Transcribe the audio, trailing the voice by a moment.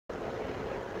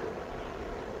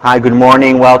Hi, good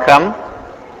morning, welcome.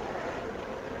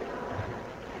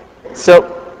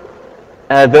 So,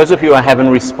 those of you who haven't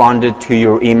responded to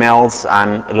your emails,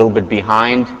 I'm a little bit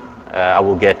behind. I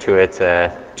will get to it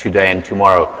today and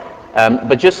tomorrow.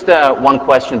 But just one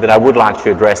question that I would like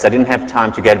to address. I didn't have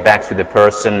time to get back to the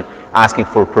person asking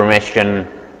for permission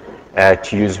to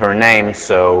use her name,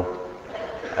 so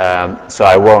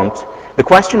I won't. The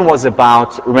question was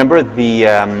about, remember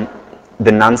the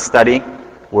nun study,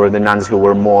 where the nuns who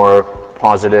were more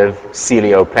positive,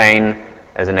 Celio Payne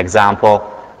as an example,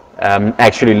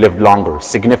 actually lived longer,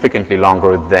 significantly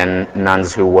longer than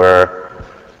nuns who were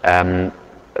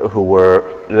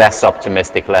less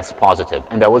optimistic, less positive.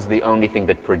 And that was the only thing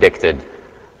that predicted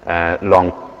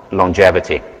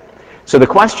longevity. So the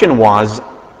question was,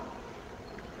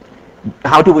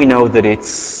 how do we know that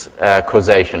it's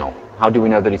causational? How do we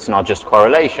know that it's not just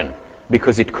correlation?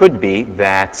 Because it could be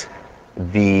that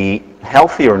the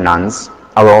healthier nuns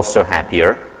are also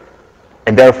happier,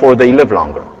 and therefore they live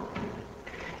longer.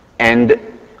 And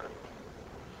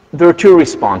there are two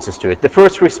responses to it. The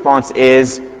first response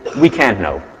is, we can't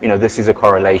know. This is a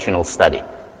correlational study.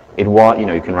 You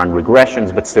can run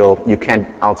regressions, but still you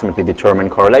can't ultimately determine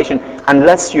correlation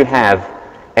unless you have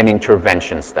an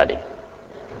intervention study.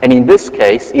 And in this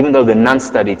case, even though the nun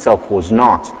study itself was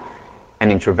not an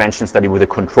intervention study with a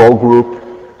control group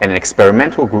and an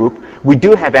experimental group, we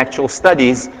do have actual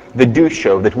studies that do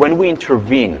show that when we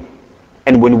intervene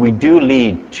and when we do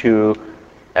lead to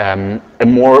a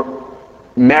more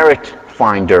merit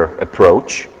finder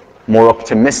approach, more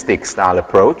optimistic style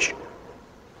approach,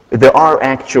 there are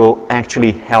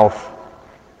actually health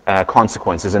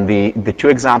consequences. And the two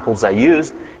examples I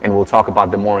used, and we'll talk about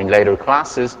them more in later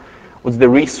classes, was the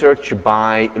research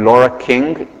by Laura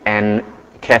King and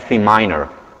Kathy Miner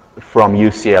from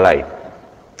UCLA.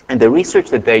 And the research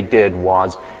that they did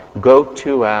was go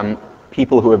to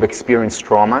people who have experienced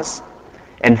traumas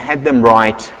and had them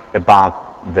write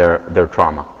about their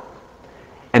trauma.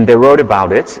 And they wrote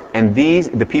about it, and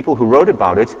the people who wrote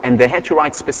about it, and they had to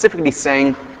write specifically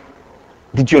saying,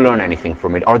 did you learn anything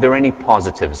from it? Are there any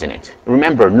positives in it?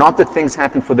 Remember, not that things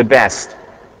happen for the best,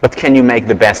 but can you make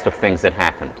the best of things that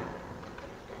happened?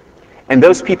 And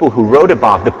those people who wrote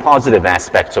about the positive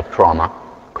aspects of trauma,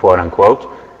 quote unquote,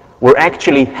 were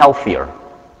actually healthier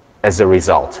as a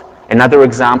result. Another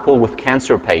example with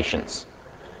cancer patients.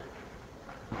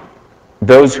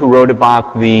 Those who wrote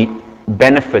about the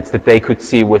benefits that they could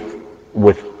see with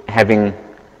having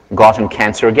gotten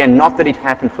cancer, again, not that it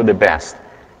happened for the best,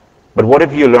 but what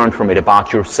have you learned from it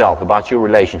about yourself, about your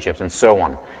relationships, and so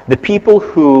on. The people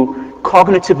who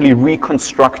cognitively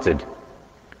reconstructed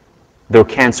their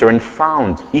cancer and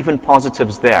found even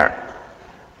positives there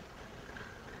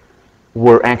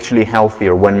were actually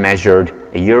healthier when measured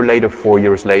a year later, 4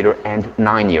 years later, and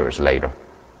 9 years later.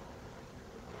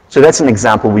 So that's an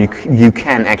example where you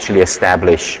can actually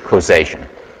establish causation.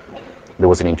 There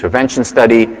was an intervention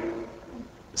study.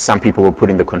 Some people were put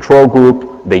in the control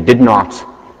group. They did not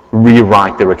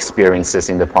rewrite their experiences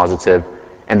in the positive.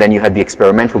 And then you had the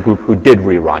experimental group who did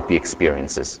rewrite the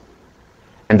experiences.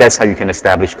 And that's how you can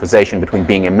establish causation between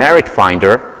being a merit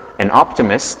finder, an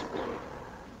optimist,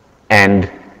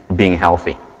 and being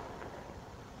healthy.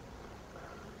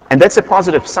 And that's a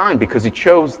positive sign because it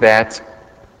shows that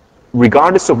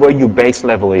regardless of where your base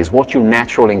level is, what your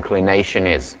natural inclination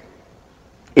is,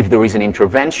 if there is an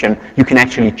intervention, you can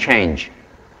actually change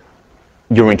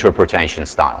your interpretation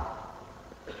style.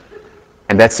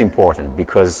 And that's important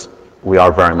because we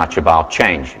are very much about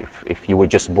change. If you were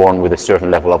just born with a certain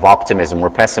level of optimism or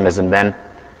pessimism, then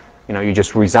you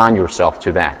just resign yourself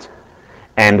to that.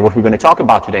 And what we're going to talk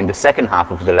about today in the second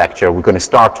half of the lecture, we're going to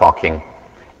start talking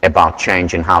about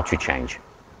change and how to change.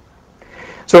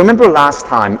 So remember last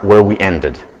time where we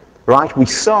ended, right? We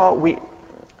saw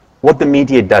what the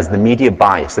media does, the media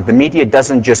bias, that the media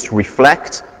doesn't just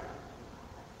reflect,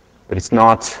 but it's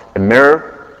not a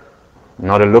mirror,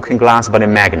 not a looking glass, but a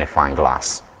magnifying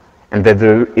glass. And that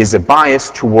there is a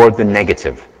bias toward the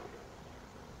negative.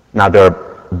 Now there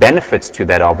are benefits to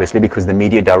that, obviously, because the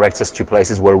media directs us to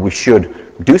places where we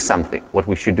should do something, what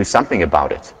we should do something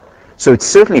about it. So it's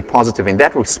certainly positive in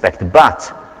that respect,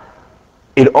 but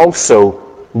it also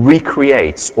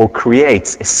recreates or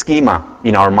creates a schema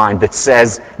in our mind that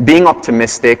says being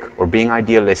optimistic or being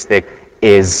idealistic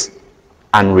is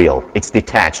unreal. It's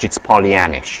detached, it's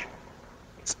Pollyannish,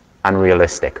 it's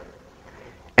unrealistic.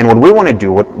 And what we want to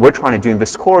do, what we're trying to do in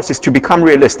this course is to become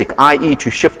realistic, i.e. to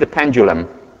shift the pendulum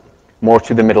more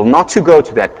to the middle, not to go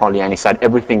to that Pollyannish side,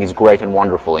 everything is great and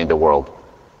wonderful in the world.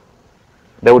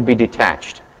 That would be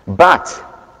detached. But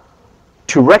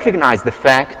to recognize the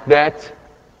fact that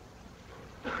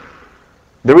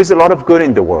There is a lot of good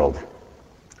in the world.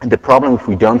 And the problem, if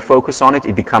we don't focus on it,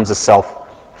 it becomes a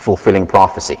self-fulfilling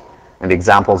prophecy. And the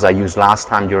examples I used last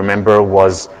time, do you remember,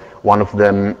 was one of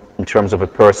them in terms of a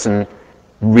person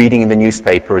reading in the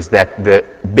newspapers that the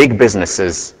big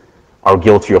businesses are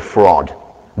guilty of fraud.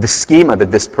 The schema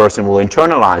that this person will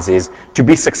internalize is, to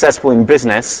be successful in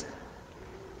business,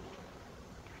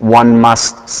 one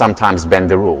must sometimes bend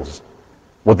the rules.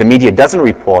 What the media doesn't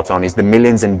report on is the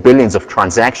millions and billions of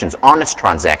transactions, honest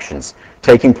transactions,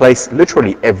 taking place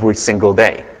literally every single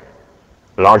day,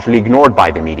 largely ignored by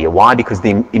the media. Why? Because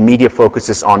the media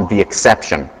focuses on the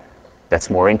exception. That's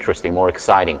more interesting, more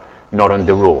exciting, not on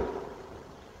the rule.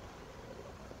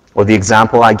 Or the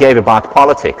example I gave about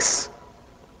politics.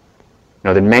 You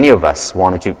know, that many of us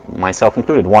wanted to, myself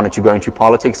included, wanted to go into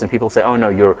politics, and people say, oh no,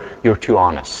 you're too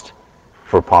honest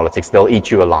for politics, they'll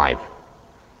eat you alive.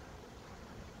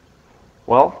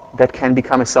 Well, that can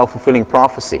become a self-fulfilling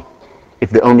prophecy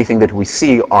if the only thing that we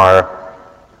see are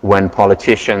when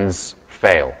politicians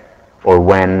fail, or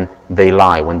when they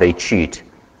lie, when they cheat,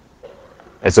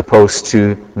 as opposed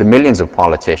to the millions of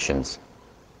politicians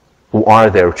who are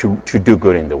there to do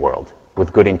good in the world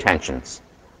with good intentions.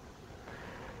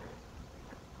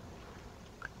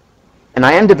 And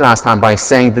I ended last time by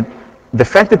saying that the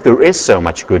fact that there is so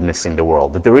much goodness in the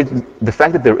world, the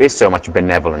fact that there is so much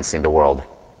benevolence in the world,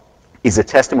 is a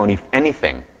testimony, if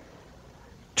anything,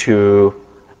 to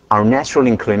our natural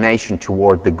inclination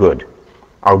toward the good,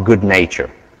 our good nature.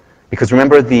 Because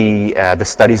remember the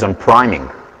studies on priming.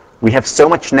 We have so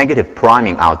much negative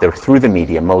priming out there through the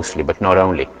media mostly, but not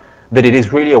only, that it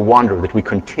is really a wonder that we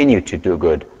continue to do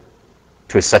good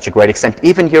to such a great extent.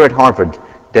 Even here at Harvard,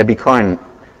 Debbie Cohen,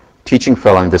 teaching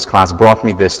fellow in this class, brought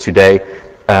me this today,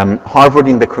 Harvard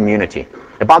in the Community,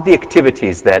 about the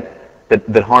activities that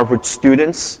Harvard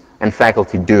students and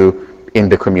faculty do in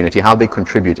the community, how they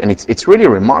contribute. And it's really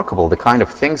remarkable, the kind of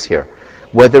things here.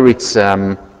 Whether it's,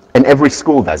 and every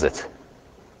school does it,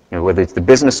 you know, whether it's the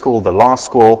business school, the law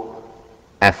school,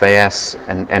 FAS,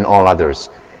 and all others.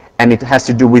 And it has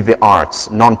to do with the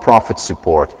arts, non-profit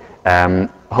support,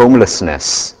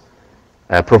 homelessness,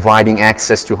 providing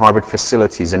access to Harvard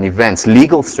facilities and events,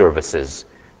 legal services,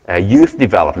 youth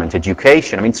development,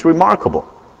 education. I mean, it's remarkable.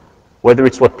 Whether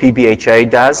it's what PBHA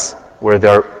does, where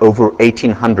there are over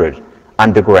 1,800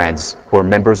 undergrads who are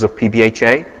members of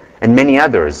PBHA, and many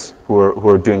others who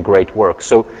are doing great work.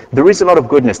 So there is a lot of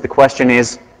goodness. The question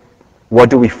is,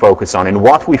 what do we focus on? And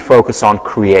what we focus on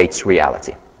creates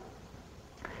reality.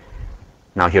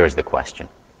 Now here's the question.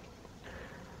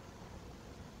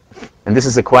 And this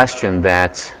is a question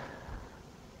that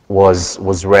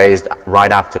was raised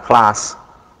right after class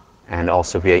and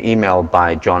also via email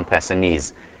by John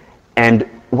Passanese. And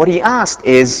what he asked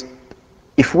is,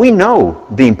 if we know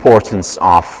the importance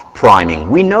of priming,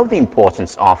 we know the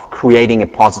importance of creating a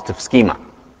positive schema,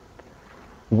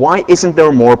 why isn't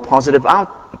there more positive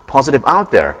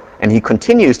out there? And he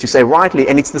continues to say rightly,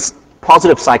 and it's the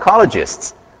positive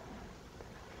psychologists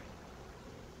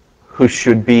who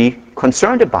should be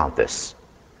concerned about this,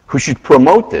 who should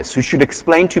promote this, who should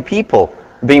explain to people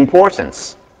the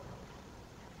importance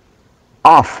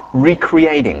of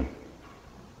recreating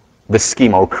the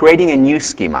schema, or creating a new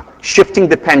schema, shifting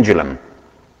the pendulum,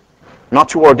 not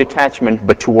toward detachment,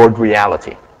 but toward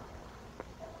reality.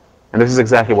 And this is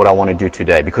exactly what I want to do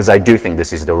today, because I do think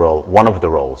this is the role, one of the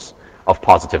roles of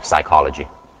positive psychology.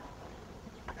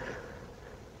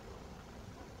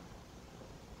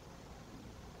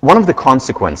 One of the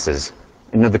consequences,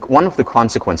 one of the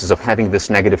consequences of having this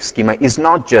negative schema is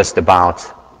not just about,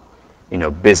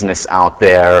 business out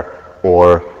there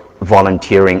or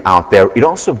volunteering out there. It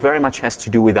also very much has to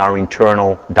do with our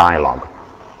internal dialogue.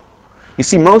 You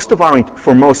see,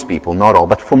 for most people, not all,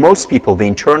 but for most people, the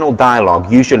internal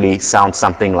dialogue usually sounds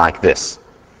something like this.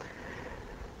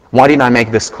 Why did I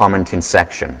make this comment in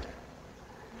section?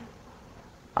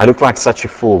 I looked like such a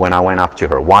fool when I went up to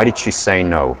her. Why did she say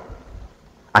no?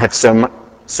 I have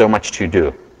so much to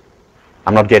do.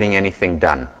 I'm not getting anything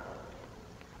done.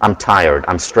 I'm tired.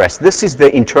 I'm stressed. This is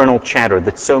the internal chatter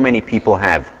that so many people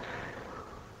have.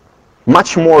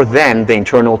 Much more than the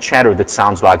internal chatter that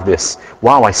sounds like this.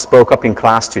 Wow, I spoke up in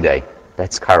class today.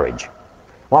 That's courage.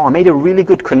 Wow, I made a really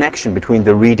good connection between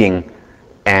the reading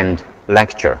and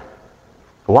lecture.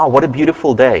 Wow, what a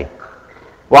beautiful day.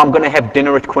 Well, I'm going to have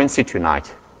dinner at Quincy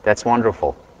tonight. That's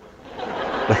wonderful.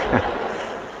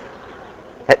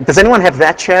 Does anyone have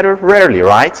that chatter? Rarely,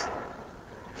 right?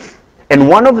 And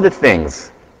one of the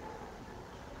things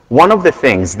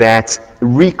that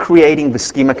recreating the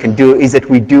schema can do is that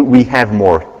we have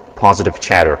more positive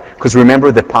chatter. Because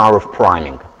remember the power of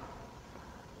priming.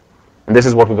 And this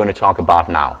is what we're going to talk about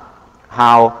now.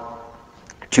 how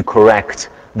to correct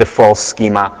the false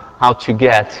schema, how to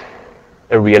get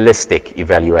a realistic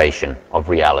evaluation of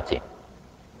reality.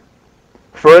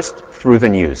 First, through the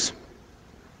news.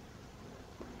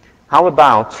 How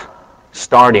about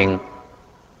starting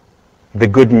the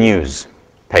Good News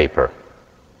paper?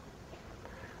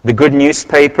 The Good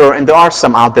Newspaper, and there are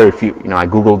some out there, if I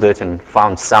Googled it and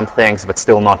found some things, but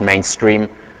still not mainstream,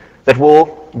 that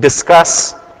will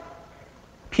discuss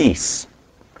peace,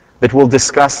 that will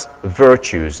discuss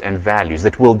virtues and values,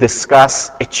 that will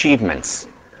discuss achievements,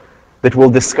 that will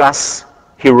discuss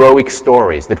heroic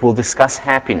stories, that will discuss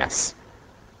happiness,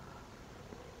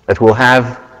 that will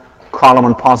have a column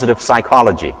on positive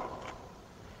psychology,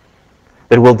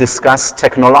 that will discuss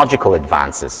technological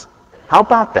advances. How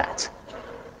about that?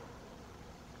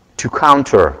 To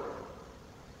counter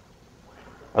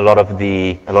a lot of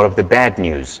the bad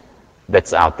news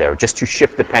that's out there, just to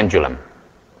shift the pendulum.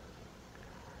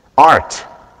 Art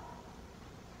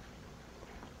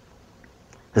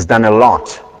has done a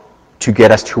lot to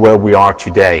get us to where we are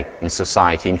today in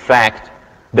society. In fact,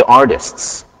 the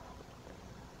artists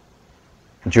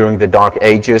during the Dark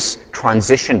Ages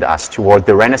transitioned us toward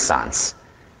the Renaissance.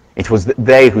 It was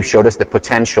they who showed us the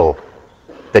potential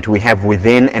that we have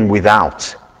within and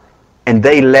without. And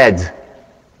they led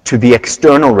to the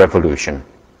external revolution,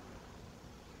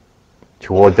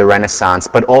 toward the Renaissance,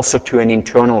 but also to an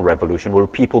internal revolution where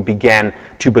people began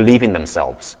to believe in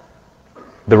themselves.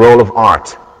 The role of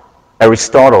art.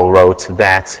 Aristotle wrote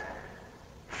that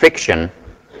fiction,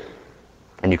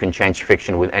 and you can change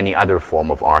fiction with any other form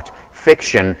of art,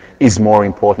 fiction is more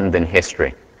important than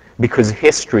history, because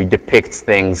history depicts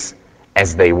things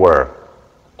as they were.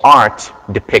 Art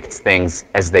depicts things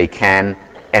as they can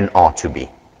and ought to be.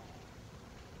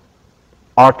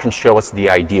 Art can show us the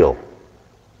ideal.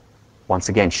 Once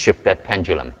again, shift that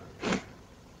pendulum.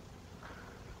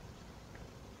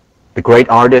 The great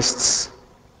artists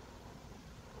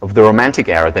of the Romantic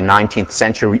era, the 19th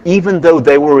century, even though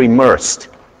they were immersed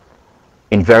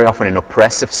in very often an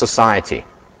oppressive society,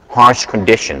 harsh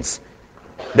conditions,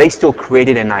 they still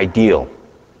created an ideal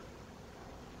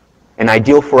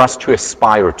for us to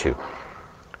aspire to.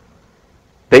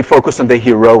 They focus on the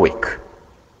heroic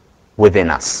within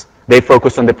us. They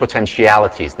focus on the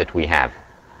potentialities that we have.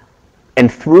 And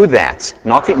through that,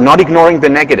 not ignoring the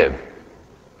negative,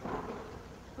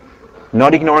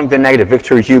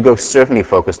 Victor Hugo certainly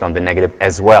focused on the negative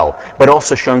as well, but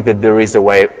also showing that there is a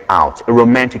way out, a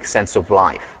romantic sense of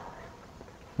life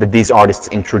that these artists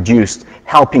introduced,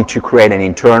 helping to create an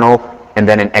internal and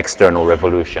then an external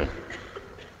revolution.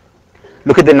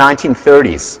 Look at the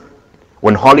 1930s,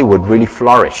 when Hollywood really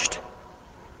flourished.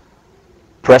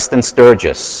 Preston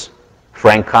Sturges,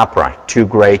 Frank Capra, two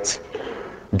great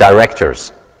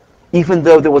directors. Even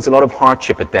though there was a lot of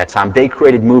hardship at that time, they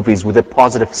created movies with a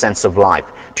positive sense of life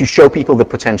to show people the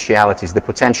potentialities, the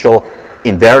potential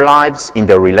in their lives, in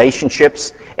their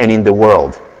relationships, and in the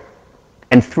world.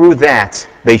 And through that,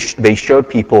 they showed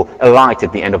people a light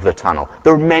at the end of the tunnel.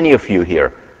 There are many of you here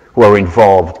who are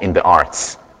involved in the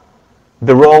arts.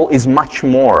 The role is much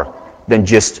more than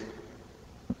just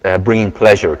bringing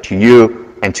pleasure to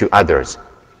you and to others.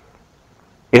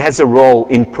 It has a role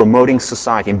in promoting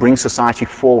society, in bringing society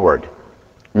forward.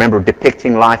 Remember,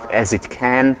 depicting life as it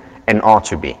can and ought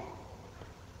to be.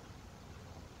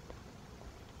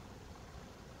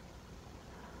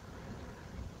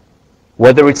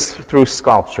 Whether it's through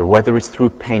sculpture, whether it's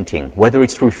through painting, whether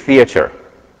it's through theater.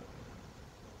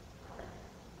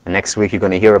 And next week you're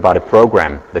going to hear about a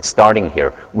program that's starting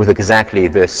here with exactly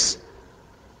this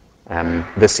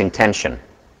intention.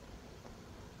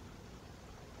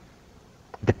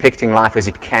 Depicting life as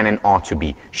it can and ought to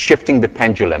be, shifting the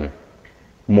pendulum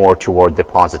more toward the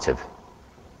positive.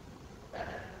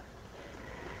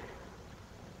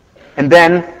 And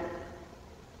then,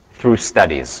 through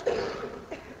studies.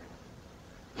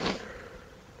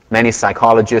 Many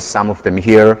psychologists, some of them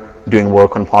here, doing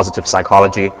work on positive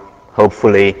psychology.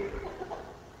 Hopefully,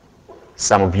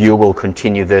 some of you will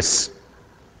continue this,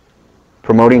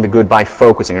 promoting the good by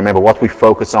focusing. Remember, what we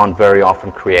focus on very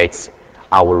often creates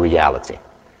our reality.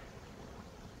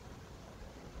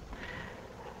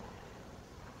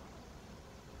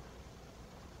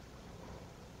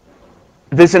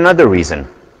 There's another reason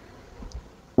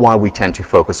why we tend to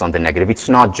focus on the negative. It's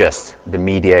not just the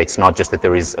media, it's not just that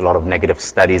there is a lot of negative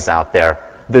studies out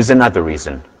there. There's another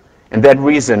reason. And that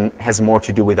reason has more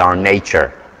to do with our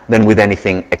nature than with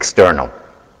anything external.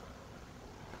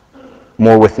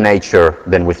 More with nature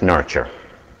than with nurture.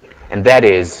 And that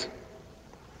is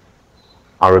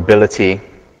our ability,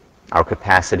 our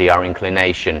capacity, our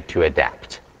inclination to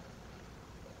adapt.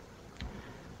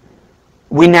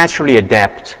 We naturally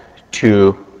adapt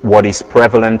to what is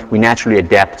prevalent. We naturally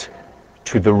adapt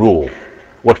to the rule.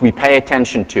 What we pay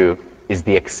attention to is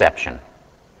the exception.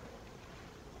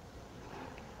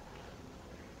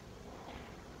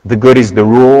 The good is the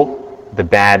rule, the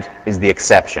bad is the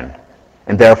exception.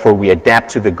 And therefore we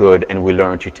adapt to the good and we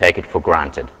learn to take it for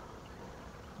granted.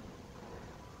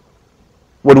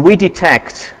 What we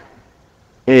detect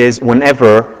is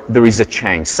whenever there is a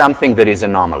change, something that is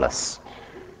anomalous,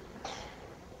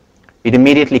 it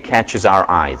immediately catches our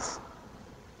eyes.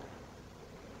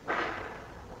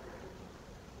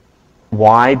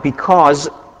 Why? Because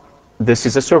this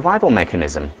is a survival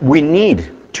mechanism. We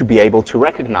need to be able to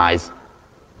recognize,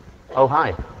 oh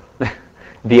hi,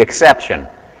 the exception.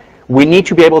 We need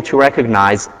to be able to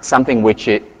recognize something which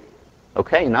it,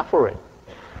 okay, enough for it.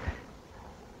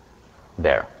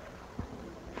 There.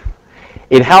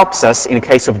 It helps us in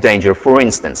case of danger. For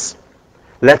instance,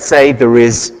 let's say there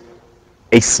is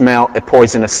a smell, a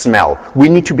poisonous smell. We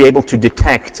need to be able to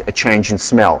detect a change in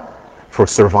smell for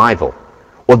survival.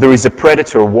 Or there is a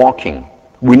predator walking.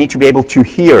 We need to be able to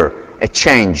hear a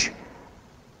change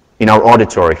in our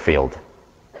auditory field.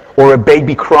 Or a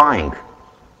baby crying.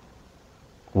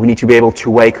 We need to be able to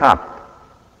wake up.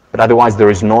 But otherwise there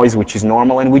is noise which is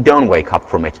normal and we don't wake up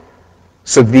from it.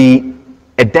 So the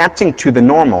adapting to the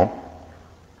normal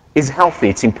is healthy,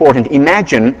 it's important.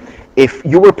 Imagine if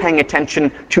you were paying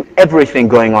attention to everything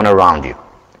going on around you.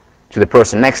 To the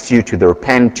person next to you, to their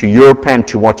pen, to your pen,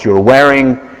 to what you're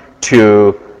wearing,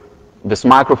 to this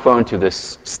microphone, to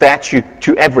this statue,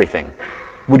 to everything.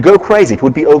 It would go crazy, it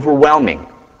would be overwhelming.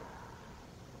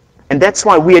 And that's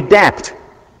why we adapt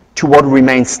to what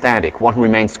remains static, what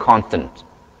remains constant.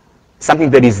 Something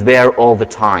that is there all the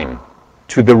time,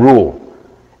 to the rule.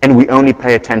 And we only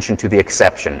pay attention to the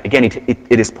exception. Again,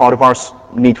 it is part of our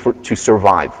need to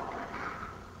survive.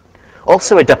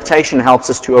 Also, adaptation helps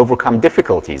us to overcome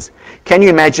difficulties. Can you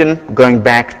imagine, going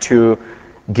back to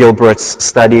Gilbert's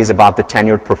studies about the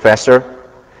tenured professor,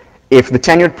 if the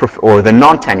tenured or the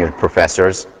non-tenured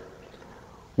professors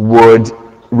would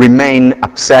remain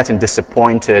upset and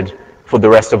disappointed for the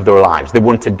rest of their lives? They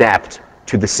wouldn't adapt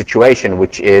to the situation,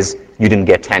 which is you didn't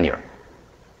get tenure.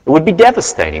 It would be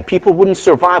devastating. People wouldn't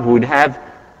survive. We would have,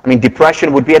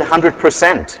 depression would be at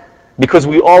 100% because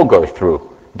we all go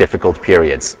through difficult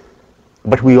periods.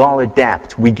 But we all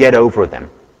adapt. We get over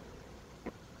them.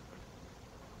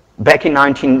 Back in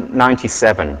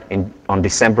 1997, on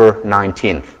December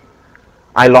 19th,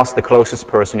 I lost the closest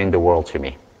person in the world to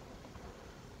me.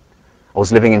 I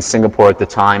was living in Singapore at the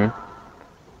time,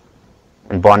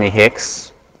 and Bonnie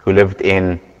Hicks, who lived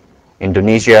in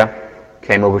Indonesia,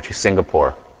 came over to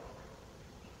Singapore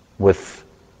with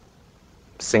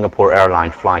Singapore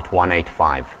Airlines Flight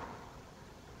 185.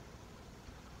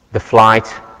 The flight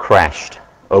crashed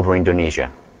over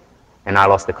Indonesia, and I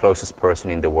lost the closest person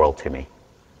in the world to me.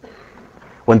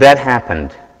 When that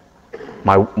happened,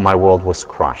 my world was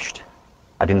crushed.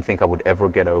 I didn't think I would ever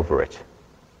get over it.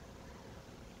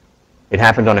 It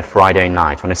happened on a Friday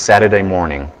night. On a Saturday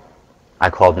morning,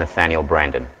 I called Nathaniel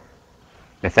Brandon.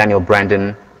 Nathaniel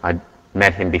Brandon, I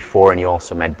met him before, and he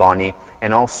also met Bonnie.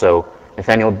 And also,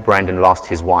 Nathaniel Brandon lost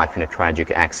his wife in a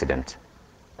tragic accident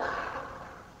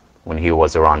when he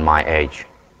was around my age.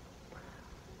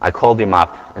 I called him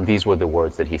up, and these were the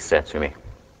words that he said to me.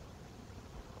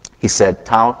 He said,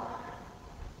 "Tal,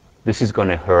 this is going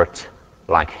to hurt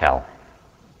like hell.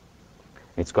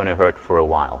 It's going to hurt for a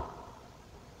while."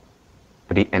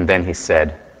 And then he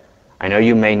said, "I know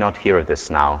you may not hear this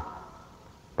now,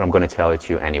 but I'm going to tell it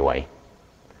to you anyway.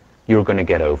 You're going to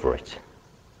get over it.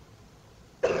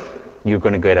 You're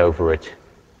going to get over it.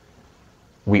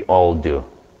 We all do.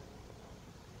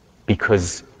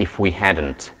 Because if we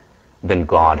hadn't, then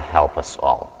God help us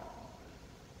all.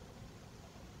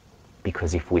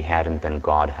 Because if we hadn't, then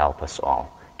God help us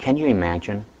all." Can you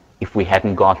imagine? If we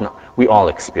hadn't gotten, we all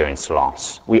experience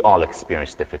loss. We all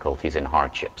experience difficulties and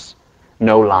hardships.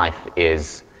 No life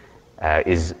is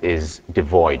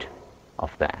devoid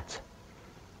of that.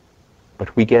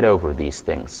 But we get over these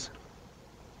things.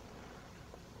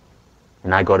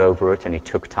 And I got over it, and it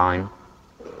took time.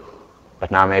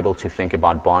 But now I'm able to think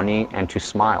about Bonnie and to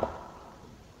smile.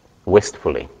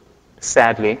 Wistfully.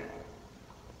 Sadly.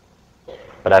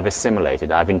 But I've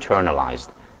assimilated, I've internalized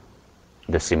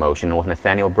this emotion. What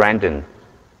Nathaniel Brandon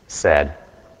said,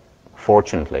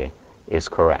 fortunately, is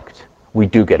correct. We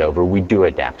do get over, we do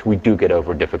adapt, we do get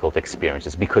over difficult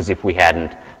experiences, because if we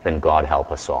hadn't, then God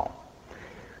help us all.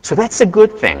 So that's a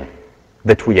good thing,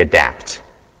 that we adapt.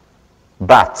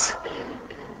 But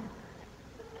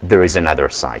there is another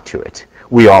side to it.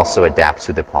 We also adapt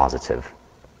to the positive.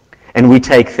 And we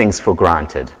take things for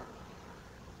granted.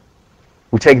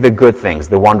 We take the good things,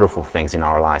 the wonderful things in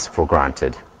our lives for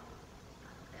granted.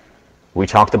 We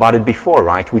talked about it before,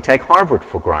 right? We take Harvard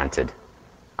for granted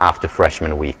after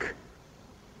freshman week.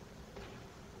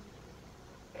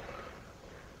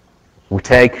 We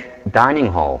take dining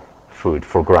hall food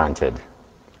for granted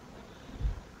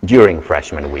during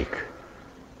freshman week.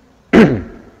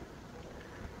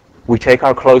 We take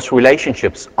our close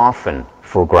relationships often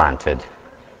for granted.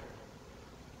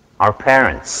 Our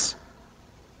parents,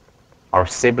 our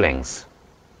siblings,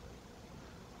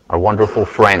 our wonderful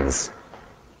friends.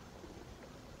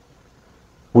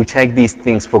 We take these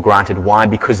things for granted. Why?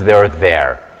 Because they're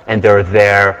there, and they're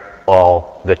there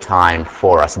all the time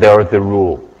for us. They're the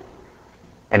rule,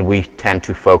 and we tend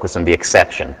to focus on the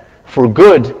exception. For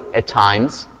good at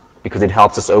times, because it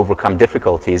helps us overcome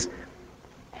difficulties,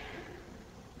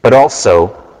 but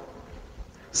also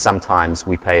sometimes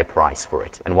we pay a price for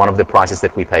it. And one of the prices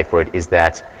that we pay for it is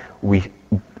that we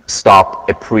stop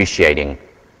appreciating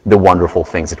the wonderful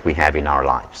things that we have in our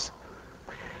lives.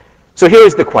 So here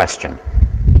is the question.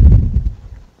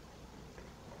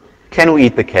 Can we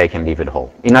eat the cake and leave it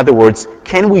whole? In other words,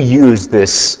 can we use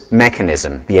this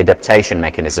mechanism, the adaptation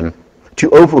mechanism,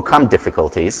 to overcome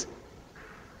difficulties?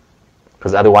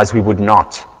 Because otherwise we would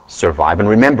not survive. And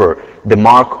remember, the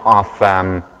mark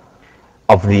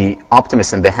of the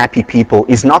optimists and the happy people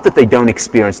is not that they don't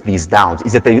experience these downs,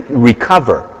 is that they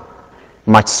recover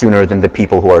much sooner than the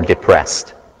people who are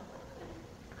depressed.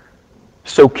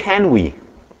 So can we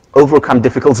overcome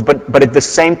difficulties, but at the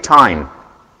same time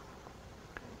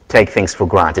take things for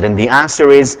granted? And the answer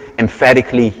is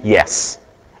emphatically yes.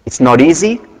 It's not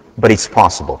easy, but it's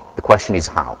possible. The question is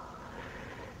how.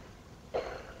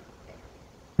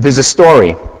 There's a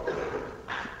story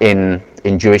in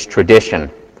Jewish tradition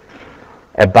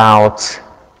about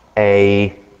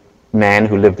a man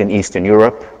who lived in Eastern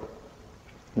Europe,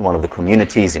 in one of the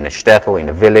communities, in a shtetl, in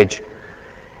a village,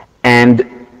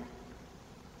 and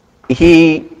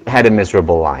he had a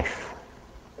miserable life.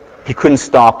 He couldn't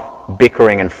stop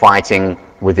bickering and fighting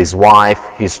with his wife.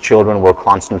 His children were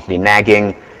constantly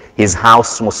nagging. His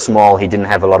house was small. He didn't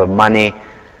have a lot of money.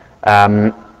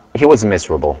 He was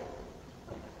miserable.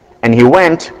 And he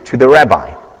went to the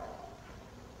rabbi,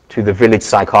 to the village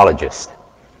psychologist,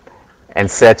 and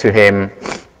said to him,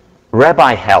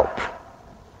 "Rabbi, help.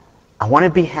 I want to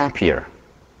be happier.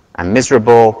 I'm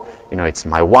miserable. You know, it's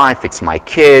my wife, it's my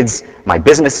kids, my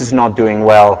business is not doing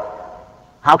well.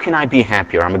 How can I be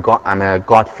happier? I'm a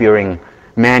God-fearing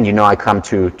man. You know, I come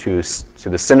to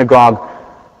the synagogue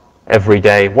every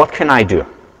day. What can I do?"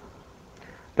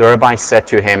 The rabbi said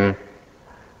to him,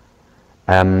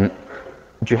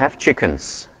 "Do you have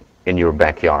chickens in your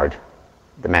backyard?"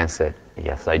 The man said,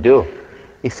 "Yes, I do."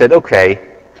 He said, "Okay,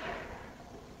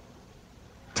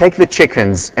 take the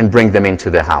chickens and bring them into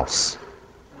the house."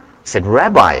 He said,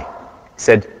 "Rabbi," he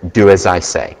said, "do as I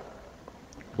say."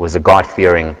 He was a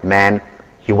God-fearing man.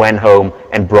 He went home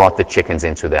and brought the chickens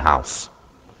into the house.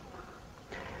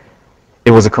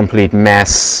 It was a complete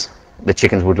mess. The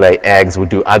chickens would lay eggs, would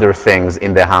do other things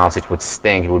in the house. It would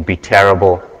stink. It would be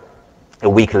terrible. A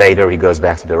week later, he goes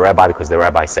back to the rabbi because the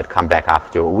rabbi said, "Come back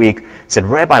after a week." He said,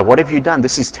 "Rabbi, what have you done?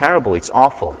 This is terrible. It's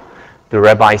awful." The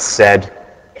rabbi said,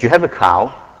 "Do you have a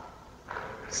cow?"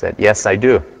 He said, "Yes, I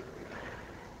do."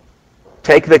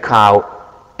 "Take the cow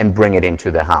and bring it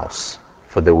into the house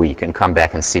for the week and come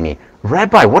back and see me."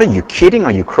 "Rabbi, what, are you kidding?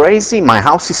 Are you crazy? My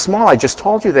house is small. I just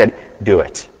told you that." "Do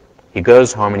it." He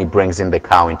goes home and he brings in the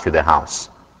cow into the house.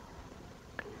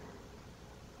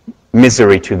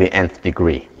 Misery to the nth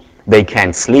degree. They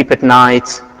can't sleep at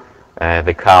night.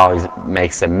 The cow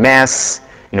makes a mess.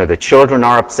 You know, the children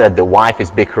are upset. The wife is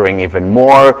bickering even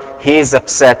more. He's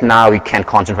upset now. He can't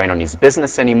concentrate on his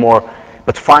business anymore.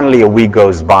 But finally, a week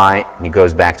goes by, and he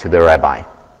goes back to the rabbi.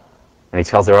 And he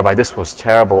tells the rabbi, "This was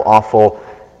terrible, awful."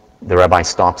 The rabbi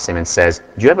stops him and says,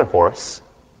 "Do you have a horse?"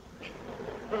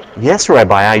 "Yes,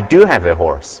 Rabbi, I do have a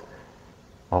horse."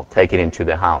 "Well, take it into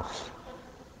the house."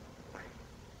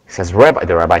 He says,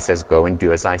 the rabbi says, "Go and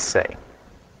do as I say."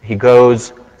 He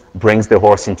goes, brings the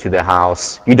horse into the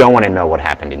house. You don't want to know what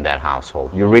happened in that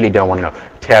household. You really don't want to know.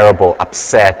 Terrible,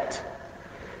 upset,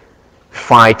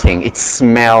 fighting. It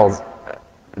smells.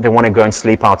 They want to go and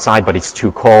sleep outside, but it's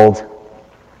too cold.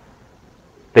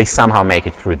 They somehow make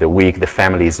it through the week. The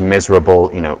family is miserable.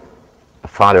 You know,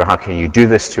 "Father, how can you do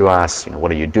this to us? You know,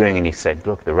 what are you doing?" And he said,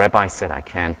 "Look, the rabbi said I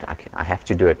can't. I have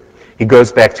to do it." He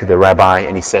goes back to the rabbi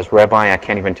and he says, "Rabbi, I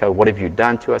can't even tell. What have you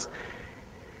done to us?"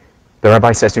 The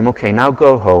rabbi says to him, "Okay, now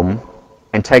go home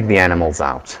and take the animals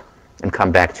out and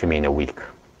come back to me in a week."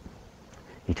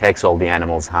 He takes all the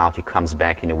animals out. He comes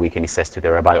back in a week and he says to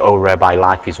the rabbi, "Oh, Rabbi,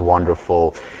 life is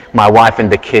wonderful. My wife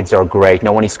and the kids are great.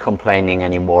 No one is complaining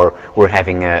anymore. We're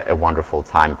having a wonderful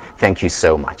time. Thank you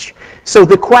so much." So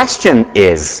the question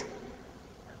is,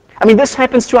 this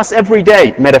happens to us every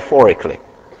day, metaphorically.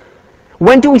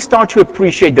 When do we start to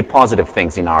appreciate the positive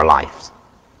things in our lives?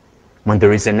 When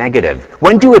there is a negative.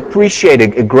 When do we appreciate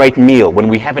a great meal when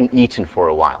we haven't eaten for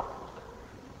a while?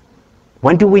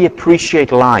 When do we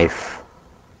appreciate life?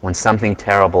 When something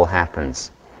terrible happens.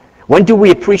 When do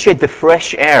we appreciate the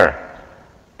fresh air?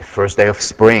 The first day of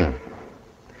spring.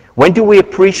 When do we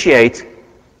appreciate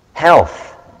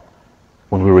health?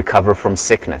 When we recover from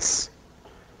sickness.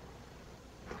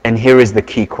 And here is the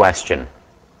key question.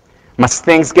 Must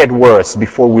things get worse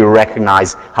before we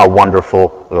recognize how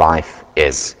wonderful life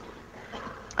is?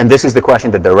 And this is the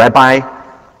question that the rabbi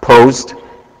posed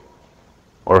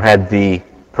or had the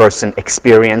person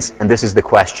experience, and this is the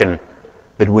question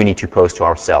that we need to pose to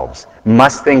ourselves.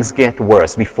 Must things get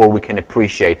worse before we can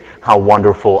appreciate how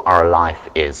wonderful our life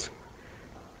is?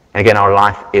 And again, our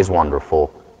life is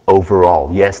wonderful overall.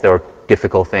 Yes, there are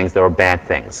difficult things, there are bad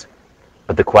things.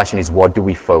 But the question is, what do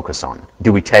we focus on?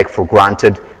 Do we take for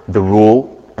granted the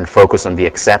rule and focus on the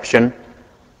exception?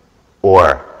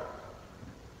 Or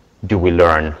do we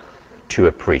learn to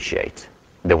appreciate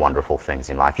the wonderful things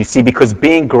in life? You see, because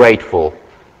being grateful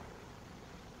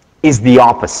is the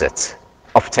opposite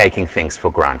of taking things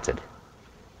for granted.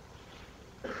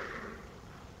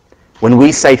 When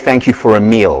we say thank you for a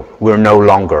meal, we're no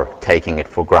longer taking it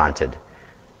for granted.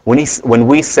 When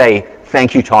we say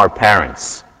thank you to our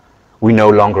parents, we no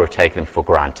longer take them for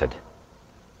granted.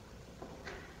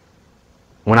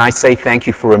 When I say thank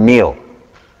you for a meal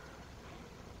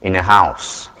in a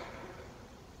house,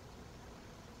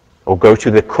 or go to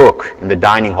the cook in the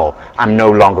dining hall, I'm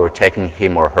no longer taking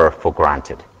him or her for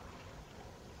granted.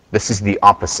 This is the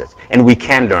opposite. And we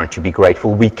can learn to be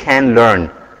grateful. We can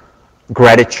learn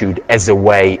gratitude as a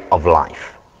way of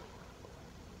life.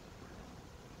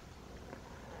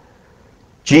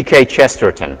 G.K.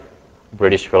 Chesterton,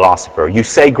 British philosopher, you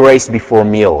say grace before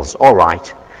meals, all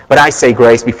right, but I say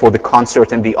grace before the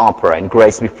concert and the opera, and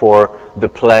grace before the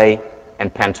play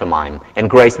and pantomime, and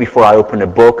grace before I open a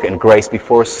book, and grace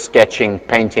before sketching,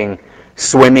 painting,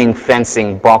 swimming,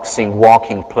 fencing, boxing,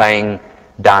 walking, playing,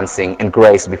 dancing, and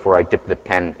grace before I dip the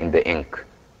pen in the ink.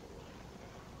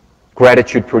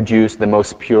 Gratitude produced the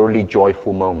most purely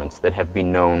joyful moments that have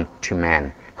been known to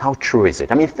man. How true is it?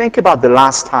 Think about the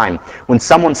last time when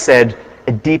someone said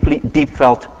a deep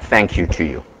felt thank you to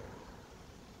you.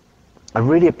 I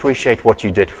really appreciate what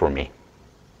you did for me.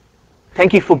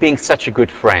 Thank you for being such a good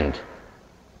friend.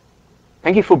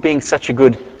 Thank you for being such a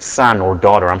good son or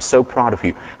daughter. I'm so proud of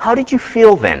you. How did you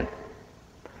feel then?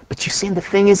 But you see, the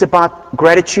thing is about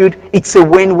gratitude, it's a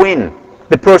win-win.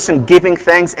 The person giving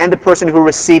thanks and the person who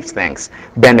receives thanks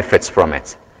benefits from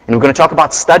it. And we're going to talk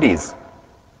about studies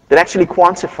that actually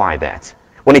quantify that.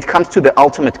 When it comes to the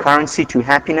ultimate currency, to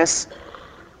happiness,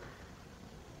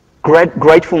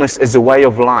 gratefulness as a way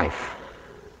of life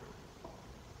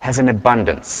has an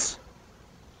abundance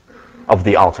of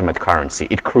the ultimate currency.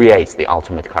 It creates the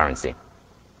ultimate currency.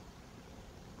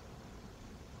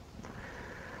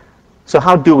 So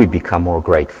how do we become more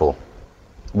grateful?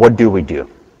 What do we do?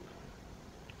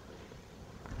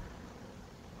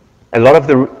 A lot of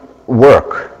the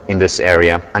work in this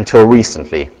area, until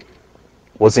recently,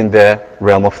 was in the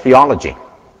realm of theology.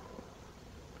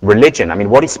 Religion,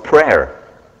 what is prayer?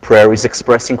 Prayer is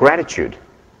expressing gratitude.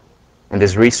 And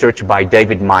there's research by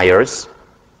David Myers,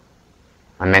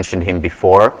 I mentioned him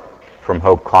before, from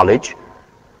Hope College,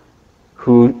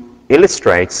 who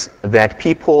illustrates that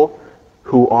people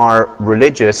who are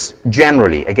religious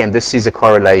generally, again, this is a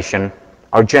correlation,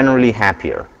 are generally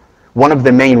happier. One of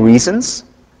the main reasons,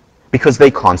 because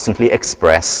they constantly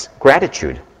express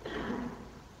gratitude.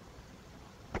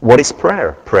 What is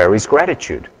prayer? Prayer is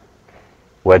gratitude.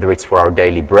 Whether it's for our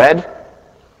daily bread,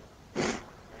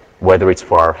 whether it's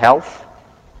for our health,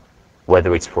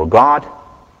 whether it's for God,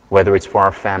 whether it's for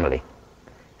our family.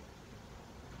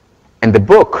 And the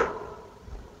book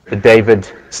that David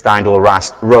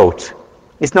Steindl-Rast wrote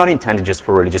is not intended just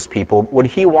for religious people. What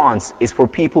he wants is for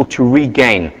people to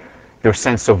regain their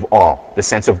sense of awe, the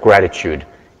sense of gratitude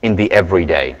in the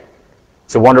everyday.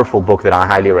 It's a wonderful book that I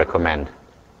highly recommend.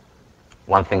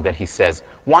 One thing that he says,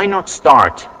 why not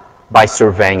start by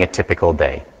surveying a typical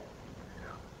day?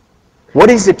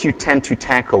 What is it you tend to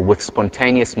tackle with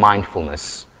spontaneous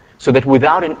mindfulness so that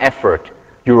without an effort,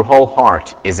 your whole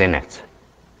heart is in it?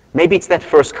 Maybe it's that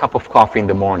first cup of coffee in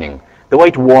the morning, the way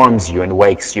it warms you and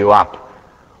wakes you up,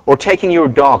 or taking your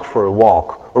dog for a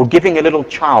walk, or giving a little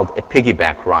child a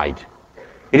piggyback ride.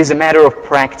 It is a matter of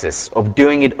practice, of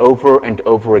doing it over and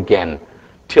over again,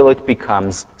 till it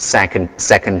becomes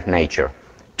second nature,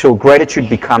 till gratitude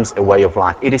becomes a way of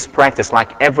life. It is practice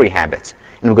like every habit.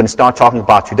 And we're going to start talking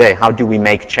about today, how do we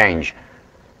make change?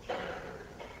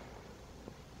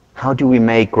 How do we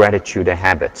make gratitude a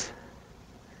habit?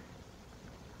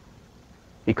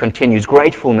 He continues,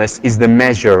 gratefulness is the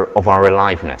measure of our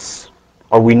aliveness.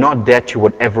 Are we not dead to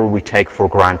whatever we take for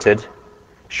granted?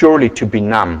 Surely to be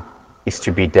numb is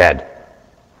to be dead.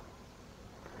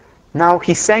 Now,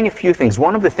 he's saying a few things.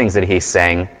 One of the things that he's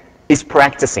saying is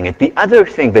practicing it. The other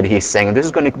thing that he's saying, and this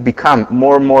is going to become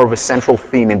more and more of a central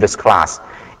theme in this class,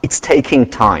 it's taking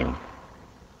time.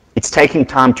 It's taking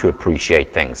time to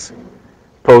appreciate things.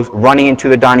 Suppose running into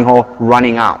the dining hall,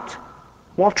 running out.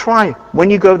 Well, try, when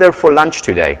you go there for lunch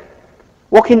today,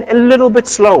 walk in a little bit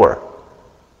slower.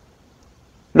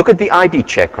 Look at the ID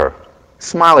checker.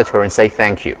 Smile at her and say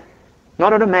thank you.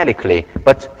 Not automatically,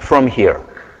 but from here.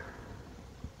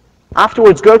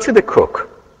 Afterwards, go to the cook.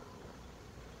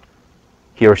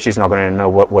 He or she's not going to know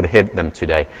what hit them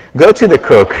today. Go to the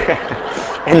cook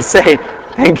and say,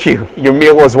 thank you, your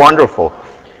meal was wonderful.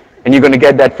 And you're going to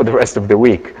get that for the rest of the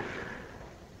week.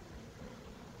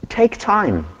 Take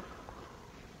time.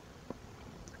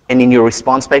 And in your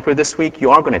response paper this week,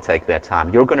 you are going to take that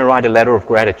time. You're going to write a letter of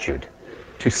gratitude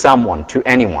to someone, to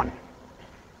anyone.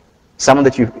 Someone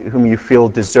whom you feel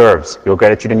deserves your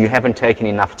gratitude, and you haven't taken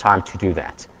enough time to do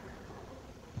that.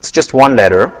 It's just one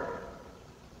letter,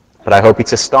 but I hope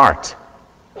it's a start.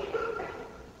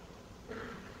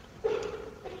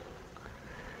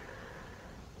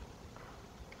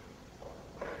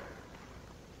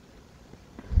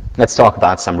 Let's talk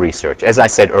about some research. As I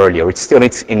said earlier, it's still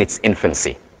in its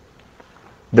infancy.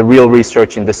 The real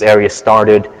research in this area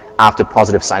started after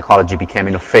positive psychology became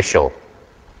an official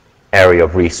area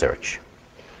of research.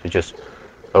 So just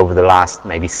over the last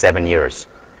maybe 7 years.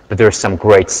 But there are some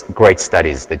great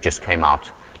studies that just came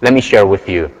out. Let me share with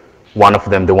you one of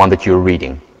them, the one that you're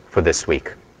reading for this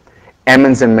week.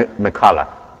 Emmons and McCullough.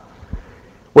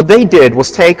 What they did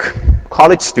was take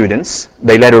college students,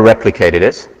 they later replicated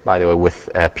it, by the way, with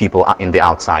people in the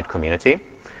outside community,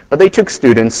 but they took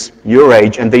students your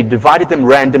age and they divided them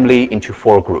randomly into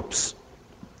 4 groups.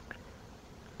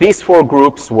 These 4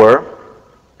 groups were,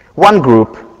 one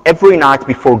group every night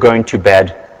before going to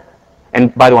bed,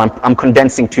 and by the way, I'm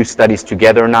condensing 2 studies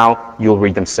together now, you'll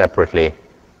read them separately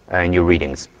in your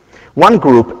readings. One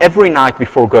group every night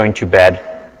before going to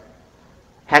bed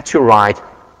had to write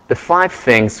the 5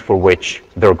 things for which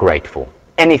they're grateful.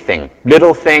 Anything,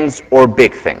 little things or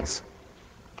big things.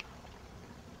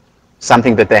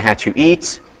 Something that they had to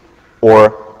eat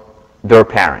or their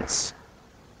parents.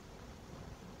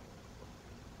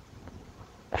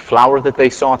 A flower that they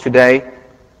saw today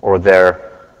or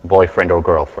their boyfriend or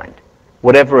girlfriend.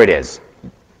 Whatever it is.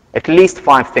 At least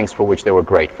 5 things for which they were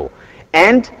grateful.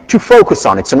 And to focus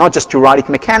on it. So not just to write it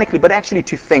mechanically, but actually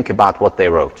to think about what they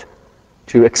wrote.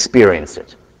 To experience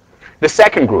it. The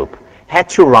second group had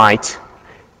to write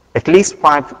at least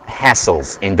 5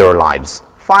 hassles in their lives,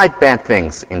 5 bad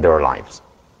things in their lives.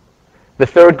 The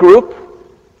third group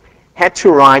had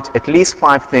to write at least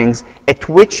 5 things at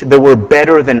which they were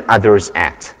better than others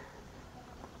at,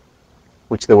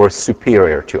 which they were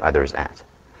superior to others at.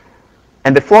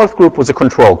 And the fourth group was a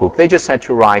control group. They just had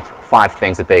to write 5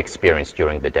 things that they experienced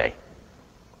during the day.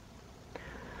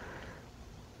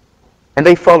 And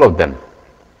they followed them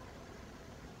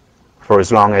for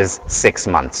as long as 6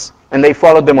 months. And they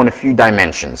followed them on a few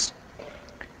dimensions.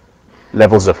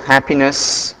 Levels of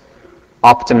happiness,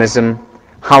 optimism,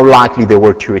 how likely they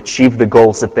were to achieve the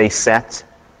goals that they set,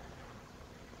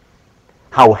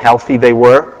 how healthy they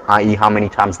were, i.e. how many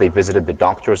times they visited the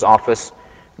doctor's office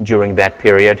during that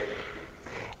period,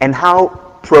 and how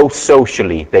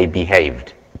pro-socially they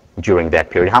behaved during that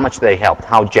period, how much they helped,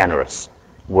 how generous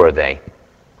were they.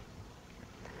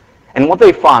 And what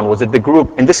they found was that the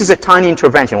group, and this is a tiny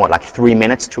intervention, like 3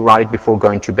 minutes to write it before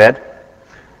going to bed,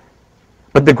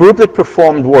 but the group that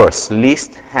performed worse,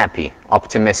 least happy,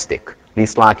 optimistic,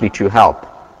 least likely to help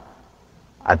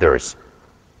others,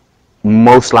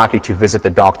 most likely to visit the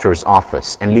doctor's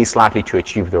office, and least likely to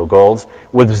achieve their goals,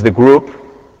 was the group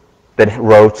that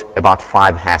wrote about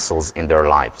 5 hassles in their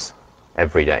lives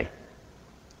every day.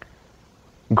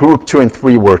 Group 2 and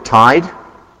 3 were tied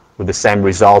with the same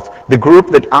result. The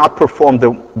group that outperformed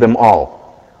them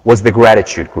all was the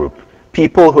gratitude group.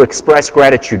 People who express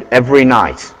gratitude every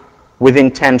night with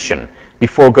intention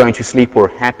before going to sleep were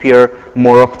happier,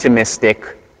 more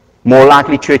optimistic, more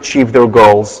likely to achieve their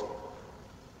goals,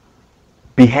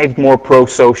 behaved more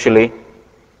pro-socially,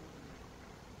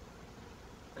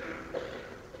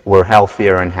 were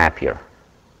healthier and happier.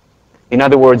 In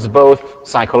other words, both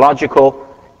psychological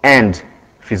and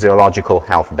physiological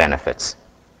health benefits.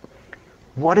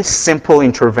 What a simple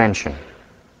intervention.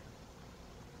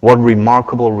 What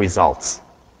remarkable results.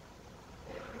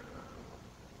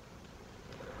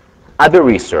 Other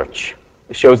research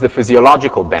shows the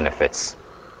physiological benefits.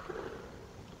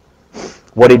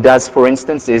 What it does, for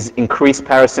instance, is increase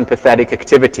parasympathetic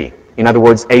activity. In other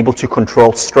words, able to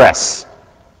control stress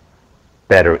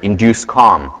better, induce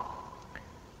calm.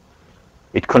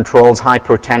 It controls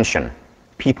hypertension.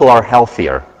 People are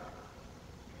healthier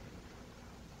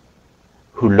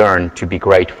who learn to be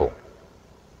grateful.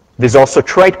 There's also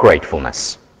trait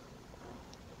gratefulness.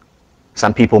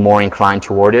 Some people more inclined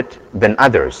toward it than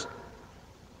others.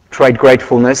 Trait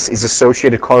gratefulness is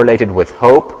associated, correlated with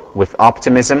hope, with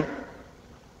optimism,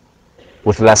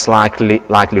 with less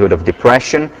likelihood of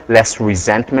depression, less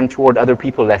resentment toward other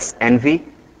people, less envy,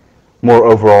 more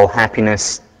overall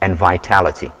happiness and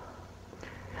vitality.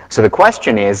 So the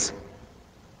question is,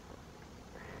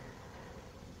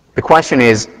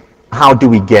 how do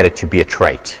we get it to be a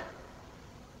trait?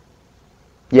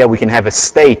 Yeah, we can have a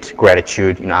state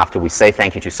gratitude, after we say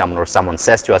thank you to someone or someone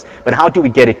says to us, but how do we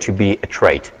get it to be a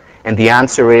trait? And the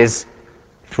answer is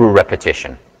through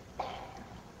repetition.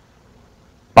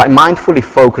 By mindfully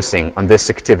focusing on this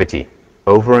activity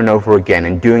over and over again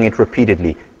and doing it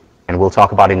repeatedly, and we'll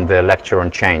talk about it in the lecture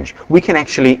on change, we can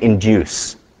actually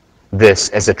induce this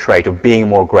as a trait of being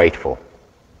more grateful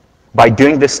by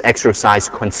doing this exercise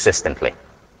consistently.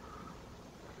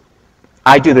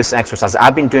 I do this exercise.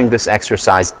 I've been doing this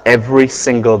exercise every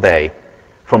single day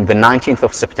from the 19th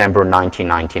of September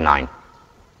 1999.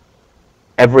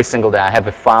 Every single day. I have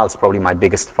a file, it's probably my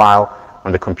biggest file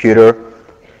on the computer,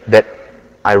 that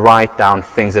I write down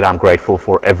things that I'm grateful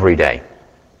for every day.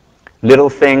 Little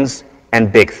things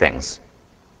and big things.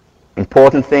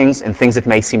 Important things and things that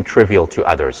may seem trivial to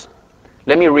others.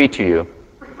 Let me read to you.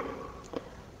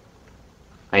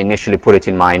 I initially put it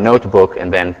in my notebook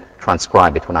and then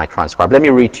transcribe it when I transcribe. Let me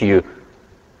read to you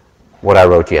what I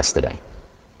wrote yesterday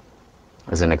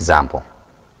as an example.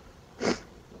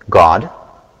 God,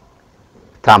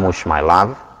 Tamush, my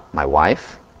love, my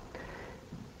wife,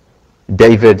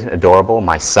 David, adorable,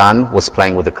 my son, was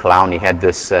playing with a clown. He had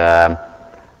this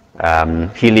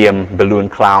helium balloon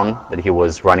clown that he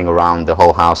was running around the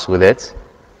whole house with it.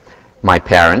 My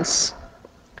parents,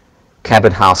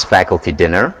 Cabot House faculty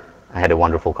dinner. I had a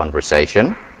wonderful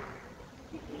conversation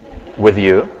with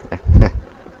you.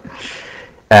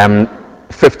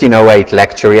 1508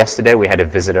 lecture yesterday. We had a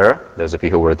visitor. Those of you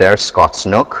who were there, Scott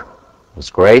Snook. It was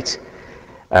great.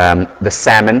 The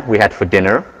salmon we had for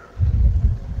dinner.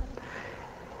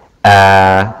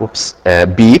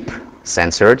 Beep,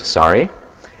 censored, sorry.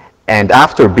 And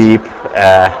after beep,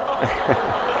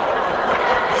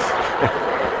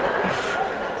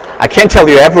 I can't tell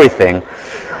you everything.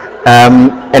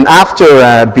 And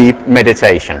after beep,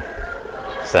 meditation.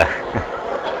 So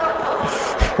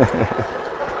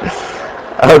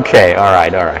okay, all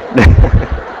right.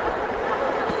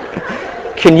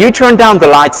 Can you turn down the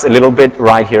lights a little bit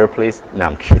right here, please? No,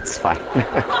 I'm kidding, it's fine.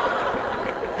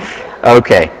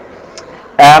 Okay.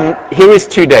 Here is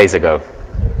 2 days ago.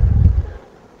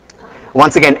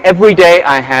 Once again, every day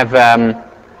I have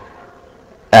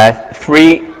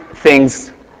 3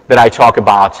 things that I talk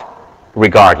about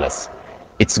regardless.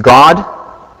 It's God,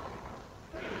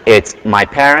 it's my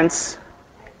parents,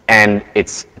 and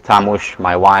it's Tamush,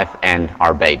 my wife, and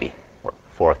our baby.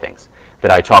 4 things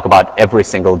that I talk about every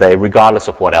single day, regardless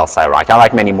of what else I write. I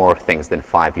write many more things than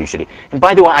 5 usually. And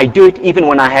by the way, I do it even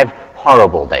when I have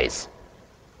horrible days.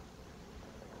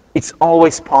 It's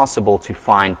always possible to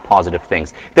find positive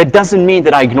things. That doesn't mean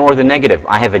that I ignore the negative.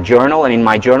 I have a journal, and in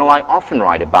my journal I often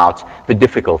write about the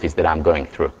difficulties that I'm going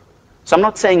through. So I'm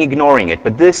not saying ignoring it,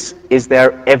 but this is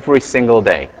there every single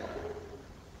day.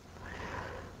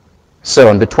 So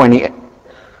on the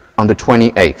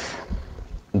 28th,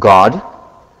 God,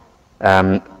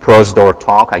 Pros Door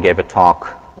talk. I gave a talk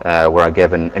where I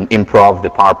gave an improv. The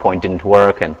PowerPoint didn't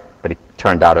work, but it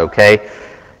turned out okay.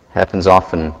 Happens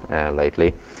often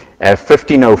lately.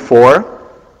 1504,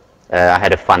 I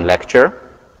had a fun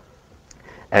lecture.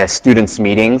 Students'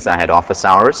 meetings, I had office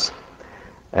hours.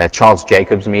 Charles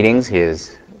Jacobs meetings,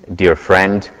 his dear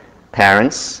friend.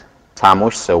 Parents,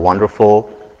 Tamush, so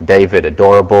wonderful. David,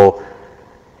 adorable.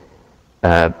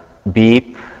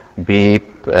 Beep, beep,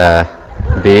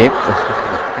 beep.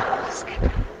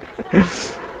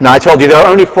 No, I told you there are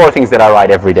only 4 things that I write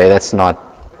every day. That's not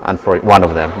one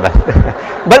of them.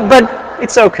 But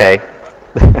it's okay.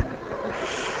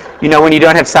 You know, when you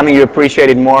don't have something, you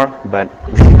appreciate it more, but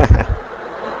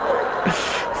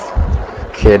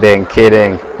kidding.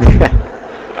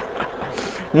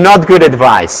 Not good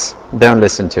advice. Don't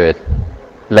listen to it,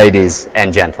 ladies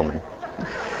and gentlemen.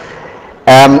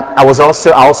 I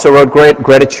also wrote great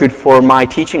gratitude for my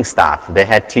teaching staff. They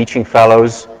had teaching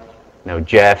fellows,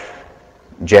 Jeff,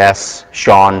 Jess,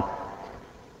 Sean,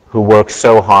 who worked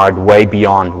so hard, way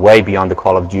beyond the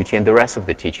call of duty, and the rest of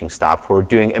the teaching staff who are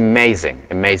doing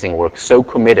amazing work, so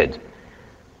committed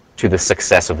to the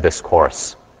success of this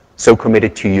course, so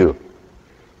committed to you,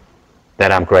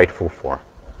 that I'm grateful for.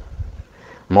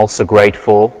 I'm also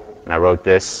grateful, and I wrote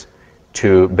this,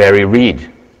 to Barry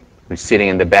Reed, who's sitting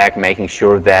in the back making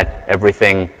sure that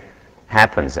everything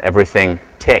happens, everything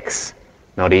ticks.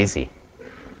 Not easy.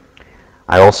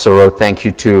 I also wrote thank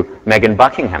you to Megan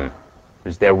Buckingham,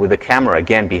 who's there with the camera,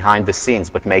 again, behind the scenes,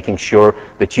 but making sure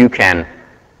that you can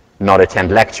not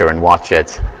attend lecture and watch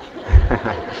it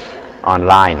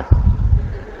online.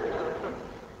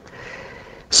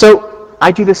 So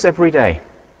I do this every day.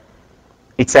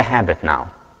 It's a habit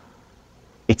now.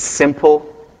 It's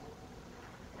simple,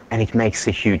 and it makes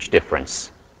a huge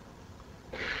difference.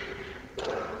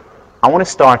 I want to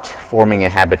start forming a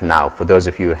habit now for those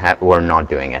of you who are not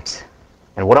doing it.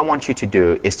 And what I want you to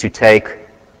do is to take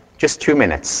just 2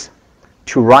 minutes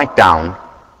to write down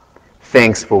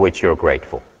things for which you're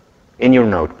grateful in your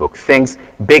notebook. Things,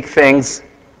 big things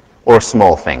or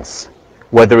small things,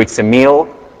 whether it's a meal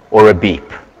or a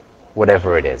beep,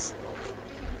 whatever it is.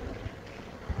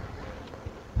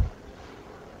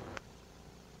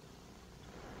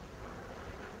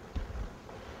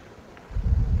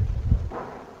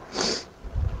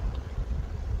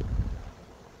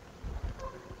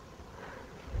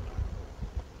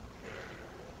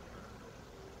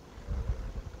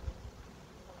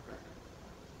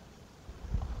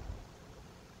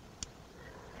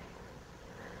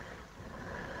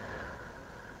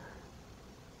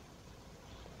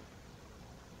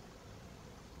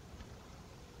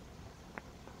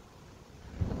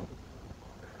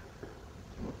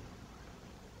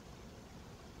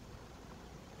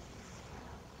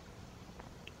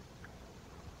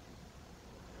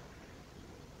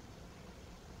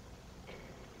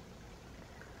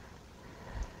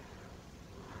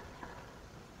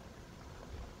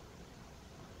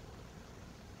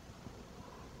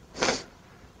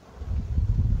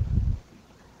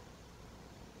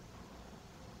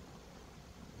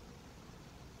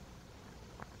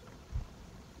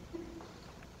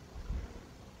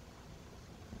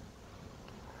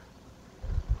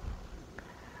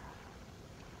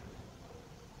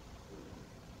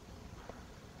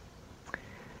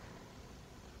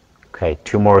 Okay,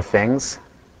 2 more things.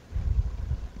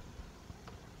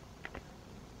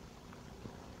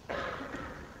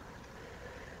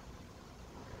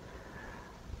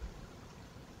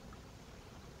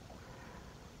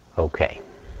 Okay.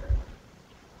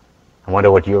 I wonder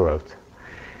what you wrote.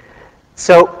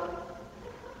 So,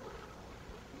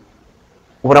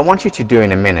 what I want you to do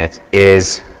in a minute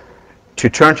is to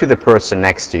turn to the person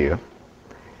next to you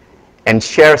and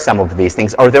share some of these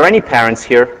things. Are there any parents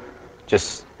here?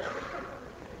 Just,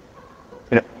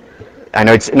 I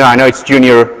know it's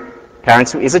junior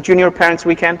parents. Is it junior parents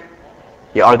weekend?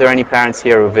 Yeah, are there any parents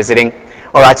here who are visiting?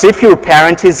 All right, so if your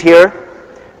parent is here,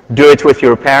 do it with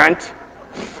your parent.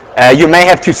 You may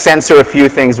have to censor a few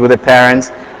things with the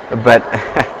parents, but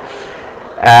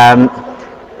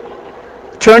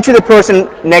turn to the person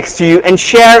next to you and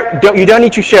share. You don't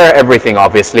need to share everything,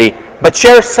 obviously, but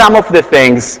share some of the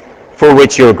things for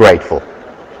which you're grateful.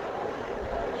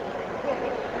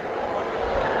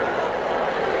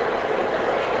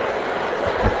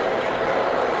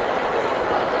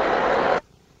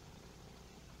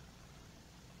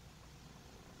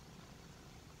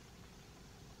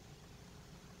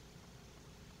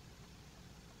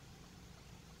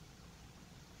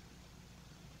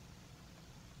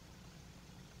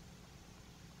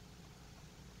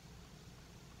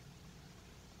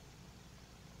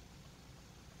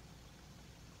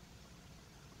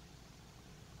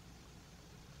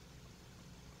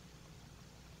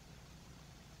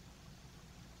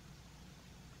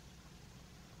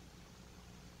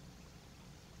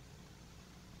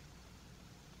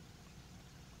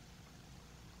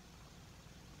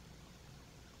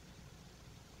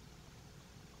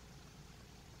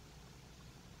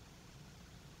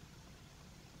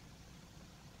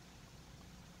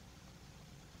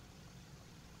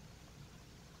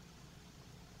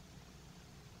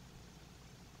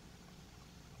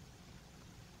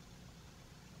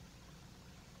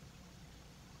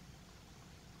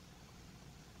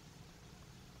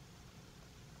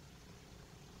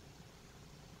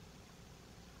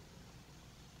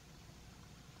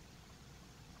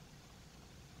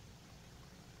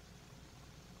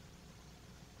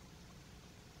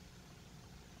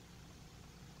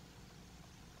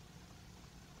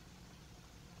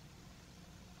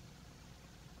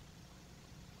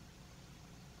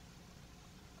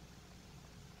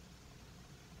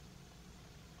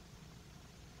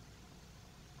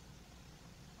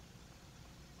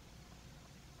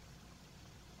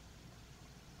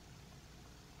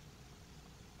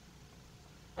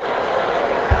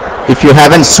 If you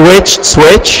haven't switched,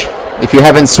 switch. If you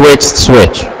haven't switched,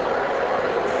 switch.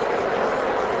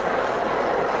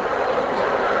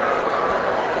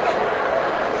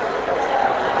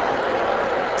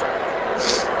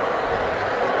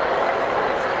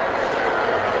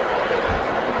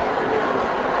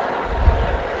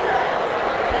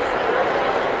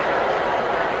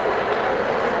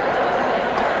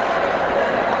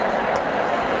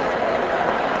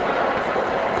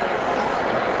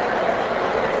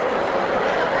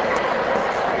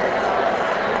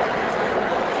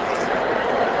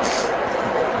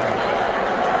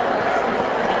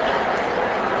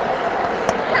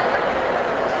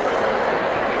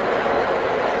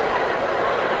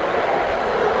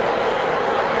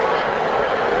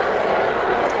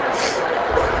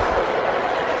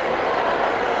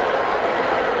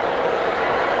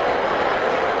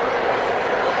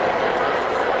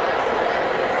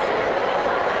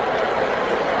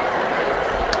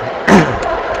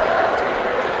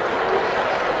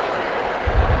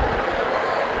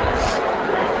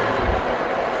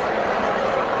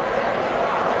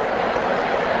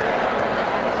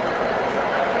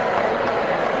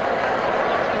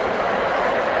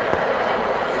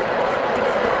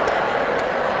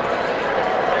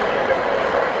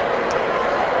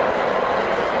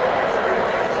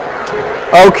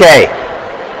 Okay.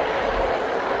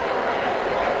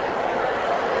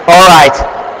 All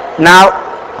right. Now,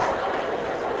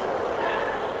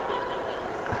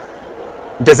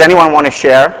 does anyone want to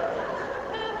share?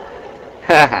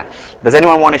 Does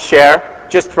anyone want to share?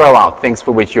 Just throw out things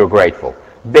for which you're grateful.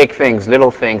 Big things,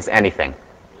 little things, anything.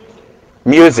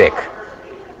 Music.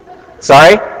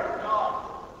 Sorry?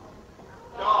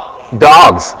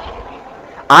 Dogs.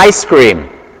 Ice cream.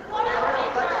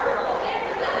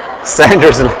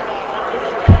 Sanders.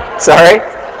 Sorry?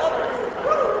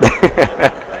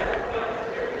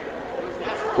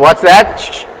 What's that?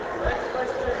 Shh.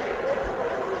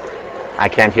 I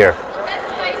can't hear.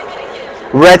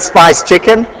 Red spice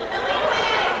chicken.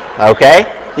 Okay.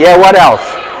 Yeah, what else?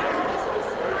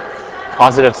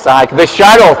 Positive side. The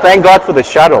shuttle. Thank God for the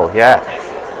shuttle. Yeah.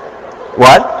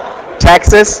 What?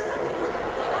 Texas?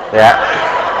 Yeah.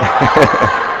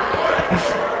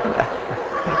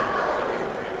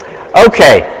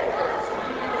 Okay.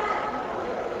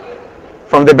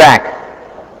 From the back.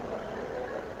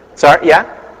 Sorry, yeah?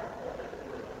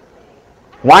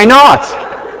 Why not?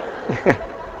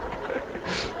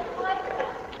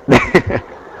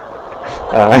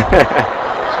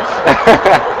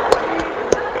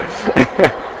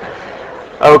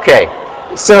 Okay.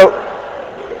 So,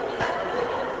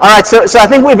 all right, so I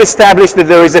think we've established that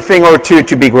there is a thing or two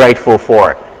to be grateful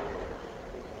for.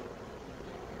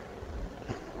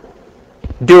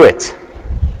 Do it.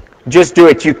 Just do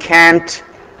it. You can't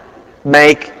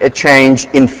make a change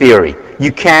in theory.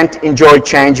 You can't enjoy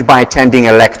change by attending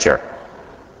a lecture.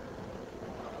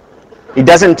 It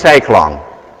doesn't take long.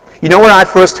 You know when I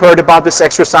first heard about this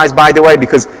exercise, by the way,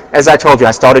 because as I told you,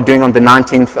 I started doing on the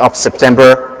 19th of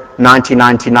September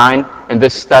 1999, and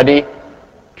this study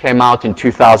came out in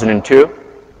 2002.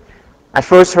 I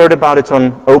first heard about it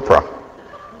on Oprah.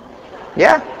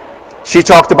 Yeah. She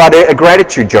talked about a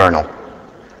gratitude journal.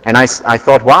 And I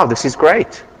thought, wow, this is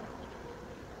great.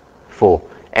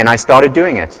 And I started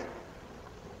doing it.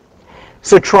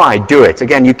 So try, do it.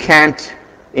 Again, you can't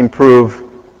improve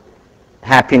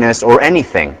happiness or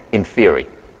anything in theory.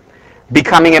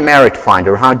 Becoming a merit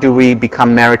finder. How do we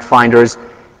become merit finders?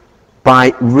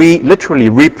 By literally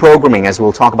reprogramming, as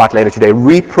we'll talk about later today,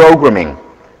 reprogramming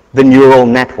the neural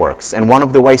networks. And one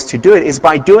of the ways to do it is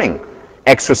by doing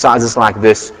exercises like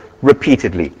this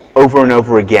repeatedly, over and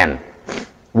over again.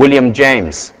 William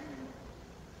James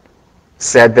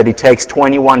said that it takes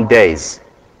 21 days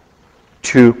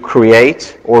to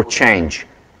create or change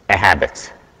a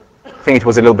habit. I think it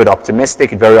was a little bit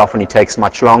optimistic. Very often it takes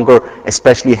much longer,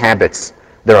 especially habits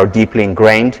that are deeply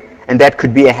ingrained. And that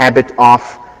could be a habit of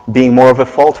being more of a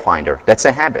fault finder. That's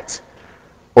a habit.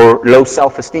 Or low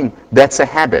self-esteem. That's a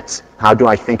habit. How do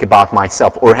I think about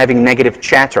myself? Or having negative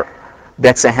chatter.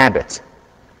 That's a habit.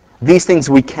 These things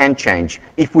we can change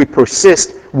if we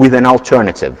persist with an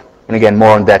alternative. And again,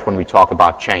 more on that when we talk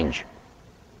about change.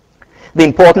 The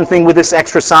important thing with this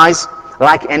exercise,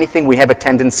 like anything, we have a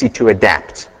tendency to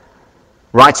adapt.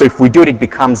 Right? So if we do it, it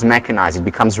becomes mechanized. It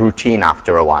becomes routine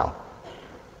after a while.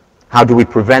 How do we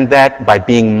prevent that? By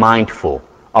being mindful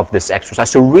of this exercise.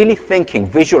 So really thinking,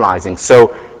 visualizing.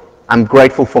 So I'm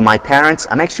grateful for my parents.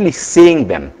 I'm actually seeing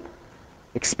them,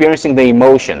 experiencing the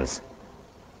emotions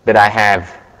that I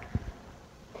have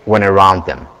when around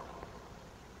them.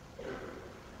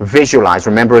 Visualize.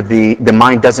 Remember, the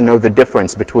mind doesn't know the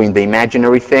difference between the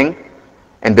imaginary thing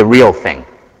and the real thing.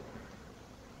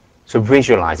 So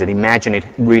visualize it, imagine it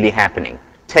really happening.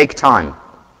 Take time.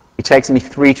 It takes me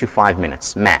 3 to 5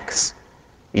 minutes, max,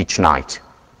 each night.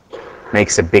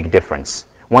 Makes a big difference.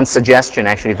 One suggestion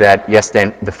actually that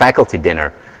yesterday, the faculty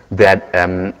dinner, that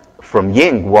from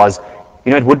Ying was,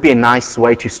 it would be a nice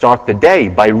way to start the day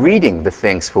by reading the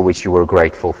things for which you were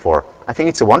grateful for. I think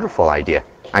it's a wonderful idea.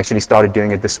 I actually started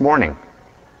doing it this morning.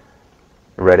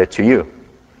 Read it to you.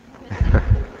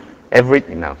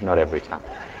 No, not every time.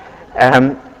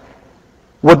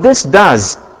 What this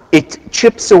does, it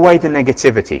chips away the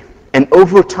negativity. And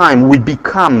over time, we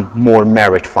become more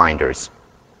merit finders.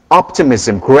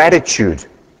 Optimism, gratitude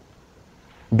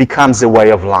becomes a way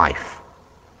of life.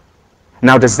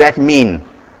 Now, does that mean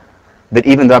that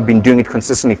even though I've been doing it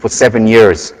consistently for 7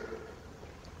 years,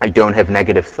 I don't have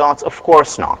negative thoughts? Of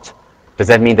course not. Does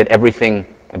that mean that everything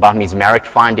about me is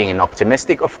merit-finding and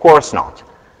optimistic? Of course not.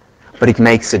 But it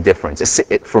makes a difference.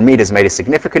 For me, it has made a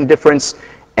significant difference,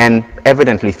 and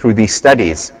evidently through these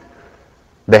studies,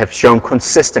 they have shown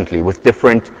consistently with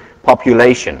different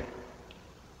population,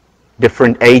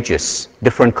 different ages,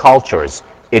 different cultures,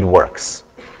 it works.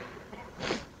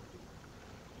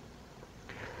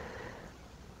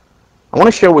 I want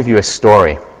to share with you a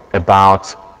story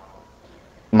about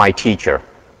my teacher.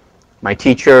 My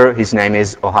teacher, his name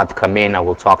is Ohad Kamin. I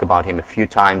will talk about him a few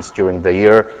times during the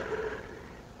year.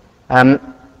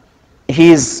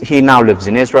 He now lives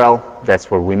in Israel. That's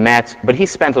where we met. But he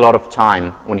spent a lot of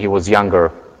time when he was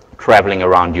younger traveling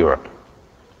around Europe.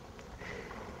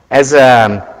 As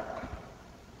a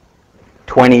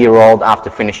 20-year-old, after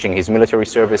finishing his military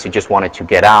service, he just wanted to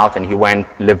get out, and he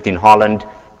lived in Holland,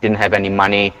 didn't have any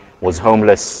money, was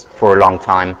homeless for a long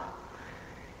time.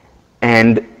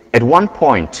 And at one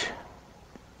point,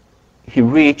 he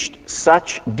reached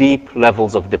such deep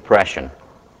levels of depression.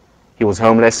 He was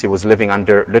homeless. He was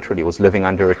literally was living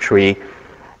under a tree.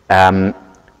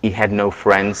 He had no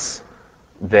friends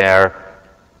there,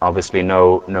 obviously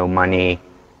no money,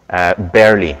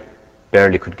 barely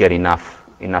could get enough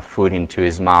food into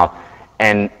his mouth,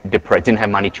 and didn't have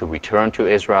money to return to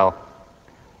Israel,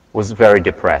 was very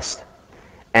depressed.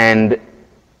 And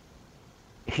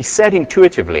he said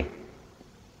intuitively,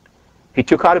 he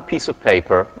took out a piece of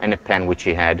paper and a pen, which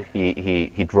he had.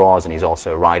 He draws, and he's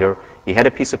also a writer. He had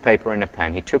a piece of paper and a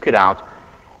pen. He took it out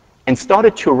and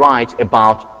started to write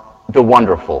about the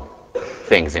wonderful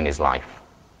things in his life.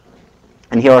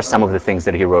 And here are some of the things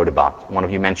that he wrote about. One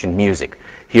of you mentioned music.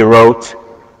 He wrote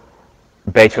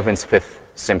Beethoven's Fifth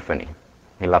Symphony.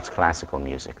 He loves classical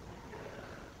music.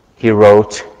 He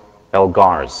wrote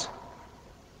Elgar's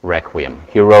Requiem.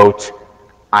 He wrote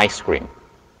Ice Cream.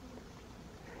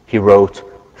 He wrote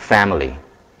family.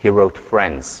 He wrote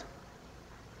friends.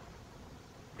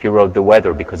 He wrote the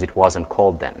weather because it wasn't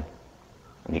cold then,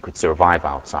 and he could survive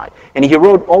outside. And he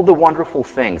wrote all the wonderful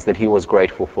things that he was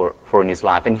grateful for in his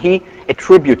life. And he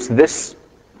attributes this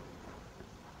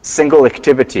single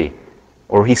activity,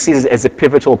 or he sees it as a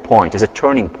pivotal point, as a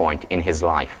turning point in his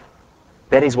life.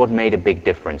 That is what made a big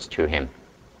difference to him.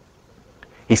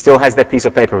 He still has that piece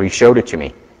of paper. He showed it to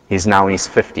me. He's now in his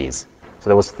 50s. So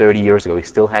that was 30 years ago. He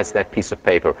still has that piece of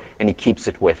paper, and he keeps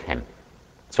it with him.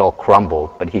 It's all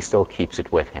crumbled, but he still keeps it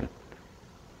with him.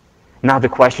 Now the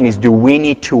question is, do we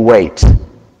need to wait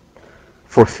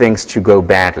for things to go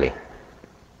badly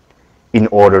in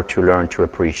order to learn to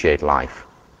appreciate life?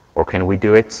 Or can we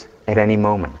do it at any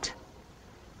moment?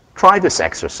 Try this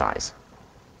exercise.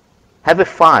 Have a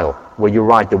file where you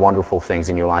write the wonderful things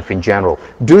in your life in general.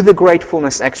 Do the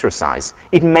gratefulness exercise.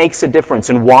 It makes a difference.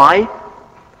 And why?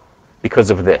 Because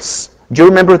of this. Do you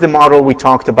remember the model we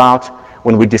talked about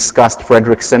when we discussed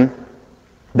Fredrickson?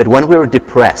 That when we're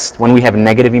depressed, when we have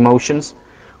negative emotions,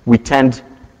 we tend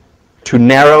to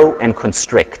narrow and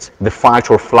constrict the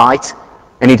fight or flight,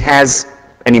 and it has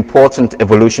an important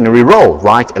evolutionary role,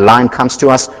 right? A lion comes to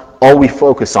us, all we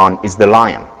focus on is the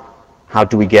lion. How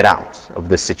do we get out of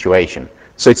this situation?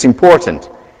 So it's important,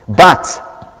 but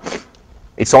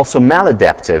it's also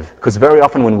maladaptive, because very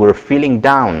often when we're feeling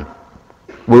down,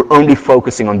 we're only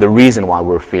focusing on the reason why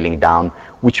we're feeling down,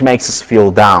 which makes us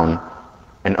feel down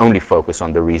and only focus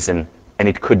on the reason, and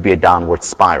it could be a downward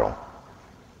spiral.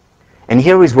 And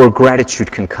here is where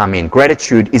gratitude can come in.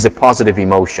 Gratitude is a positive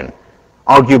emotion,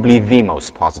 arguably the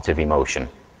most positive emotion.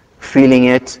 Feeling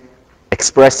it,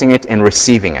 expressing it, and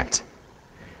receiving it.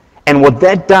 And what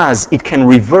that does, it can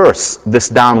reverse this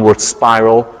downward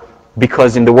spiral,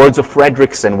 because in the words of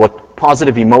Fredrickson, what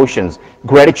positive emotions,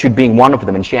 gratitude being one of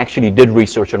them, and she actually did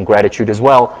research on gratitude as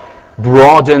well,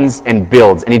 broadens and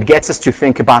builds, and it gets us to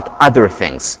think about other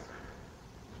things.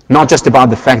 Not just about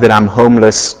the fact that I'm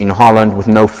homeless in Holland with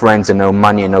no friends and no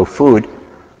money and no food,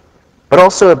 but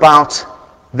also about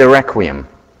the requiem,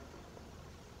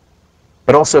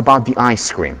 but also about the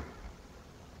ice cream.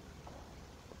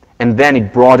 And then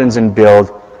it broadens and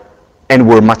builds, and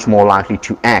we're much more likely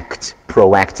to act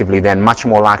proactively, then much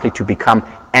more likely to become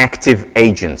active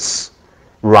agents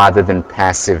rather than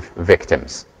passive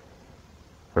victims.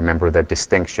 Remember that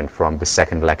distinction from the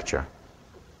second lecture.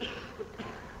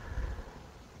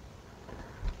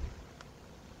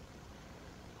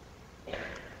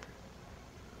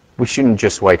 We shouldn't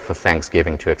just wait for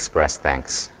Thanksgiving to express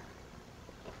thanks.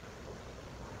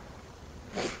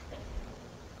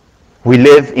 We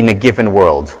live in a given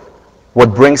world.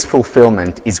 What brings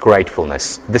fulfillment is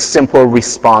gratefulness, the simple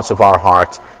response of our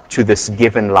heart to this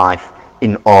given life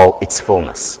in all its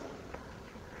fullness.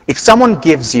 If someone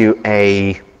gives you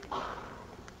a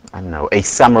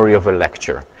summary of a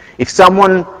lecture, if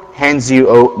someone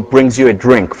brings you a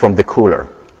drink from the cooler,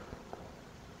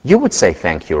 you would say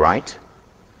thank you, right?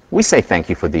 We say thank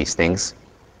you for these things.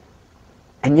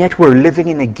 And yet we're living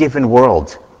in a given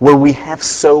world where we have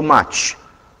so much,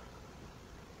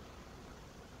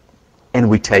 and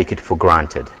we take it for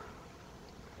granted.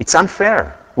 It's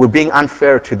unfair. We're being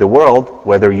unfair to the world,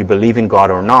 whether you believe in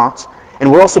God or not, and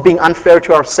we're also being unfair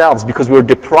to ourselves because we're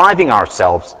depriving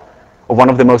ourselves of one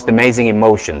of the most amazing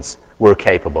emotions we're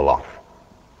capable of.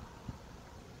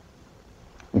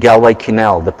 Galway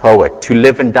Kinnell, the poet, to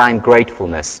live and die in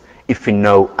gratefulness if in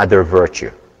no other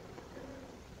virtue.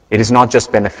 It is not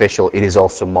just beneficial, it is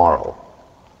also moral.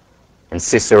 And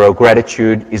Cicero,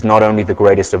 gratitude is not only the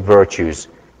greatest of virtues,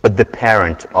 but the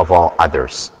parent of all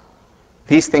others.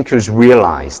 These thinkers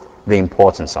realized the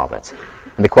importance of it.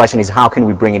 And the question is, how can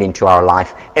we bring it into our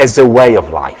life as a way of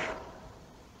life?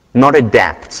 Not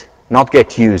adapt, not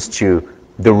get used to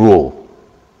the rule,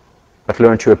 but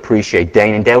learn to appreciate day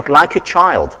in and day out like a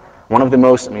child. One of the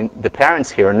most, the parents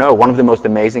here know, one of the most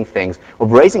amazing things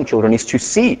of raising children is to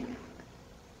see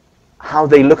how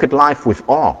they look at life with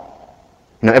awe.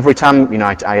 Every time,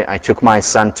 I took my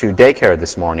son to daycare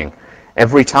this morning.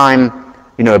 Every time,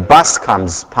 a bus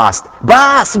comes past,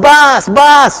 bus!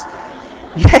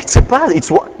 Yeah, it's a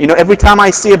bus. Every time I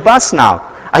see a bus now,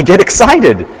 I get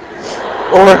excited.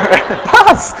 Or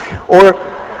bus, or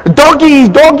doggy.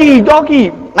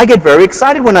 I get very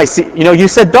excited when I see, you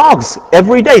said dogs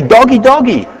every day,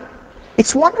 doggy.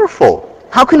 It's wonderful.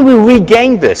 How can we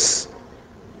regain this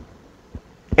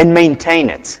and maintain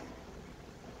it?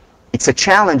 It's a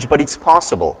challenge, but it's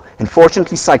possible. And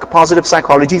fortunately, positive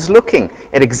psychology is looking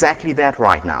at exactly that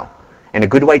right now. And a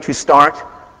good way to start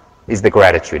is the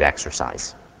gratitude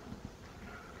exercise.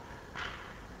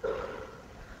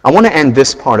 I want to end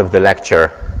this part of the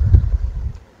lecture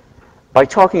by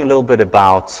talking a little bit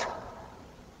about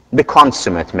the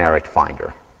consummate merit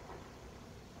finder.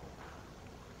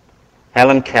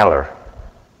 Helen Keller,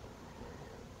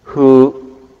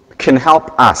 who can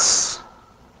help us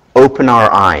open our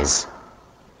eyes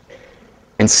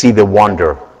and see the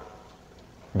wonder,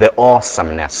 the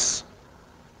awesomeness,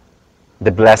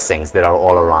 the blessings that are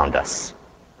all around us.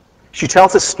 She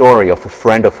tells a story of a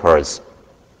friend of hers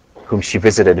whom she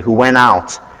visited, who went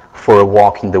out for a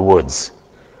walk in the woods,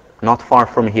 not far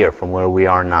from here, from where we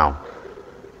are now.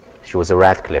 She was a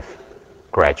Radcliffe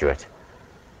graduate.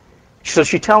 So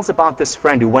she tells about this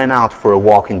friend who went out for a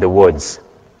walk in the woods.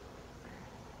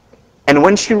 And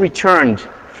when she returned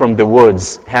from the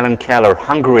woods, Helen Keller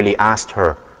hungrily asked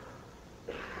her,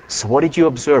 "So what did you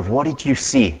observe? What did you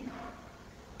see?"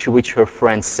 To which her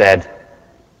friend said,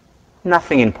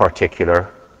 "Nothing in particular."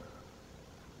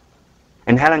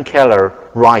 And Helen Keller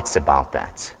writes about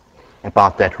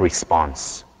that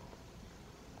response.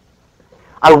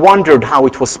 "I wondered how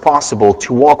it was possible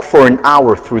to walk for an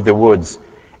hour through the woods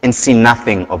and see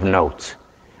nothing of note.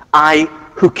 I,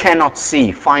 who cannot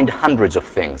see, find hundreds of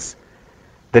things.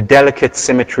 The delicate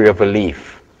symmetry of a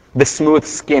leaf, the smooth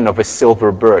skin of a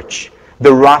silver birch,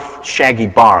 the rough, shaggy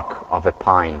bark of a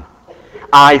pine.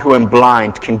 I, who am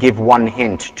blind, can give one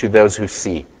hint to those who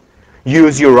see.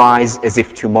 Use your eyes as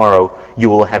if tomorrow you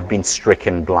will have been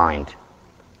stricken blind.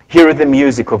 Hear the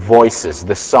music of voices,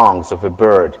 the songs of a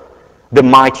bird, the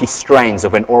mighty strains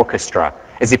of an orchestra,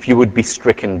 as if you would be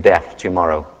stricken deaf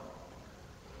tomorrow.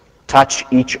 Touch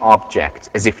each object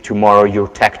as if tomorrow your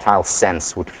tactile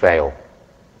sense would fail.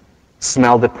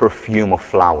 Smell the perfume of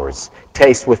flowers.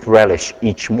 Taste with relish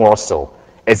each morsel,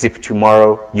 as if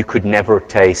tomorrow you could never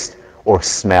taste or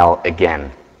smell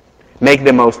again. Make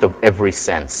the most of every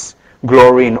sense.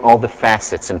 Glory in all the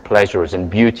facets and pleasures and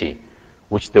beauty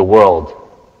which the world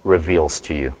reveals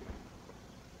to you.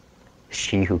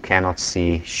 She who cannot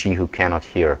see, she who cannot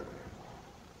hear,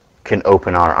 can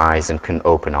open our eyes and can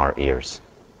open our ears."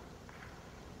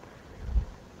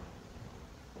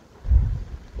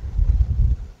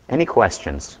 Any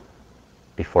questions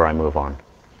before I move on?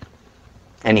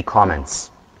 Any comments?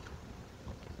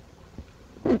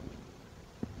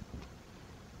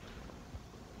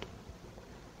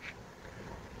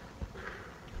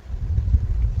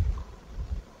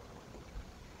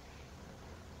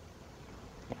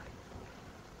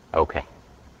 Okay.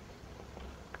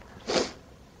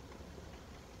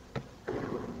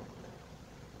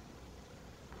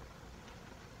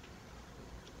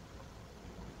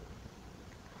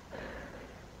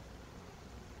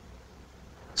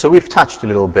 So we've touched a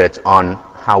little bit on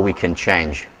how we can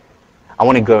change. I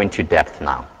want to go into depth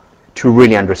now to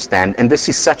really understand, and this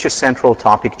is such a central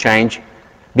topic, change,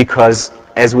 because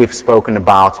as we've spoken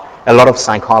about, a lot of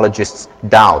psychologists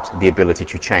doubt the ability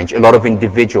to change. A lot of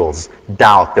individuals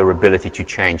doubt their ability to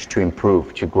change, to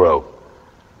improve, to grow.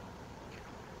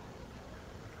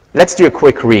 Let's do a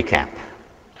quick recap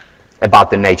about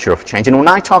the nature of change. And when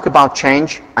I talk about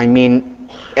change, I mean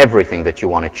everything that you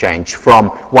want to change, from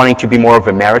wanting to be more of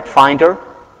a merit finder,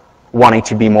 wanting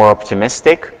to be more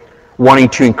optimistic, wanting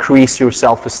to increase your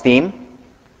self-esteem,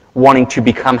 wanting to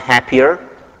become happier,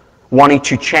 wanting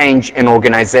to change an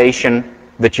organization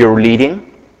that you're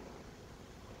leading,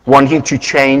 wanting to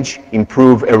change,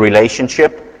 improve a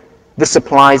relationship. This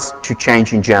applies to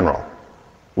change in general.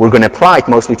 We're going to apply it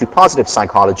mostly to positive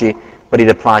psychology, but it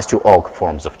applies to all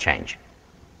forms of change.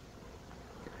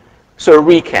 So a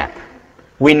recap.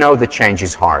 We know that change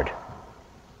is hard.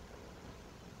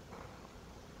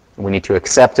 We need to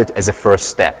accept it as a first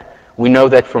step. We know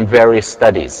that from various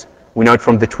studies. We know it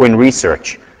from the twin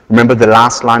research. Remember the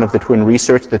last line of the twin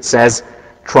research that says,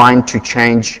 trying to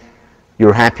change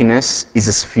your happiness is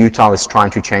as futile as trying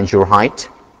to change your height?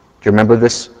 Do you remember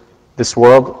this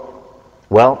world?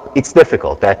 Well, it's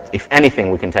difficult. That, if anything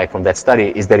we can take from that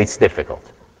study, is that it's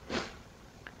difficult.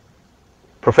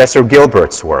 Professor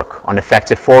Gilbert's work on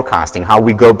effective forecasting, how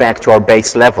we go back to our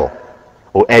base level,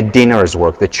 or Ed Diener's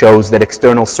work that shows that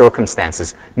external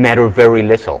circumstances matter very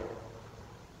little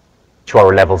to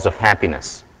our levels of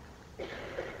happiness.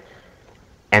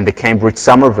 And the Cambridge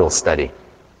Somerville study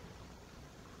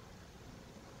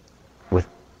with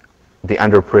the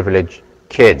underprivileged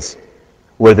kids,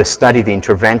 where the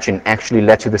intervention actually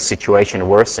led to the situation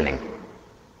worsening.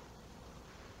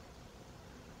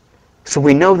 So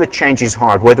we know that change is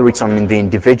hard, whether it's on the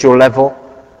individual level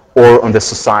or on the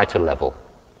societal level.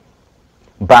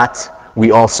 But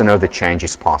we also know that change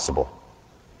is possible.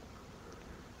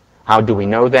 How do we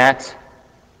know that?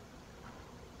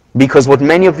 Because what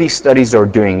many of these studies are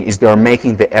doing is they're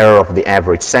making the error of the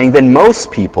average, saying that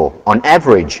most people, on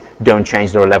average, don't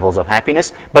change their levels of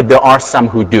happiness, but there are some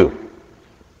who do.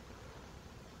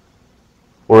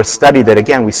 Or a study that,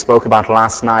 again, we spoke about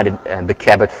last night at the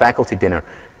Cabot faculty dinner,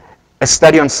 a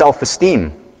study on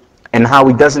self-esteem and how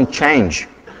it doesn't change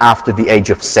after the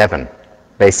age of 7.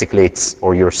 Basically,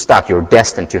 you're stuck, you're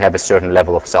destined to have a certain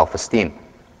level of self-esteem.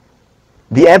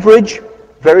 The average,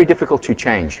 very difficult to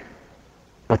change.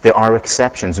 But there are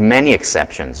exceptions, many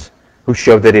exceptions, who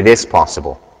show that it is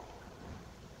possible.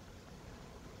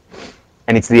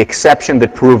 And it's the exception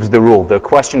that proves the rule. The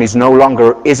question is no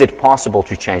longer, is it possible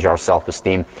to change our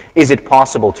self-esteem? Is it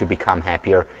possible to become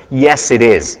happier? Yes, it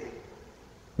is.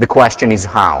 The question is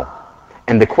how.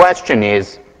 And the question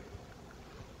is,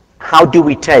 how do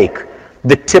we take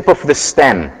the tip of the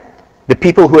stem, the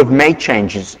people who have made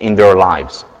changes in their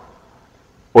lives,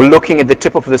 or looking at the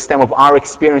tip of the stem of our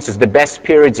experiences, the best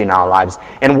periods in our lives,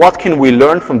 and what can we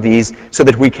learn from these so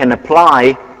that we can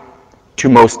apply to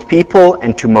most people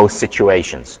and to most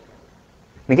situations?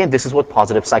 And again, this is what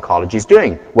positive psychology is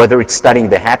doing, whether it's studying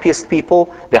the happiest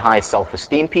people, the highest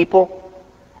self-esteem people,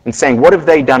 and saying, what have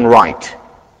they done right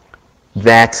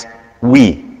that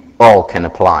we all can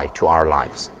apply to our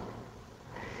lives?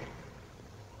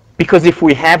 Because if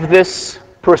we have this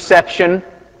perception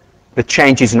that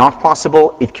change is not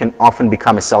possible, it can often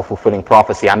become a self-fulfilling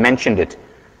prophecy. I mentioned it.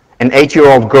 An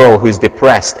 8-year-old girl who is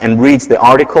depressed and reads the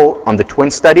article on the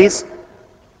twin studies,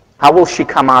 how will she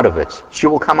come out of it? She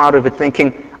will come out of it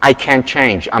thinking, I can't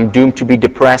change. I'm doomed to be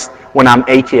depressed when I'm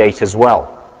 88 as well.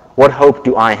 What hope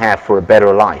do I have for a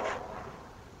better life?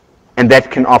 And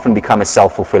that can often become a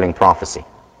self-fulfilling prophecy.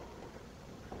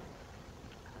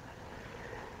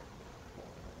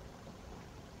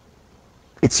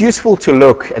 It's useful to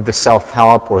look at the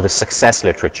self-help or the success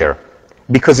literature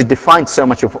because it defines so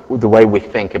much of the way we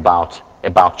think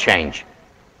about change.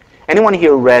 Anyone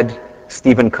here read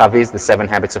Stephen Covey's The 7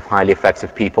 Habits of Highly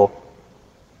Effective People?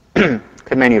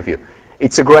 Okay, many of you.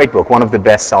 It's a great book, one of the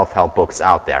best self-help books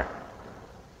out there.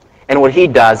 And what he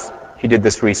does, he did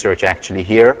this research actually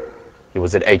here, he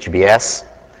was at HBS,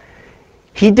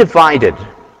 he divided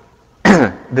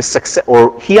the success,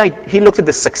 or he looked at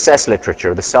the success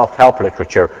literature, the self-help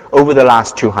literature, over the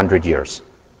last 200 years.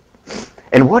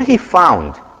 And what he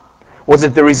found was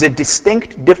that there is a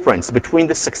distinct difference between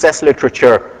the success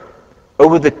literature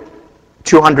over the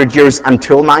 200 years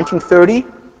until 1930,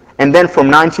 and then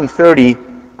from 1930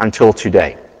 until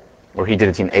today, or he did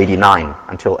it in 89,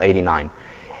 until 89.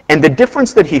 And the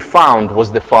difference that he found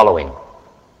was the following.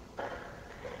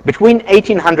 Between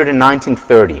 1800 and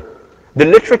 1930, the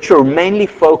literature mainly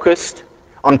focused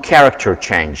on character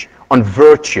change, on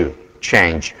virtue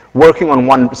change, working on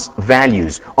one's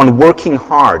values, on working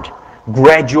hard,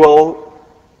 gradual,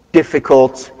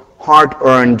 difficult,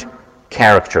 hard-earned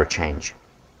character change.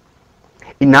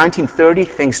 In 1930,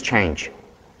 things change.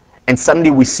 And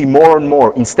suddenly we see more and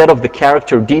more, instead of the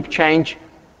character deep change,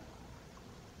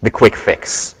 the quick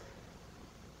fix.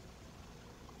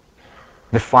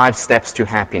 The 5 steps to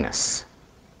happiness.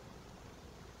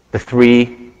 The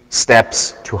 3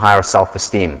 steps to higher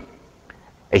self-esteem.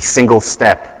 A single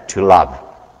step to love.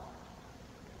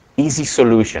 Easy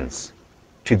solutions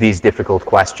to these difficult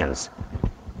questions.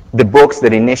 The books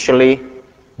that initially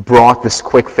brought this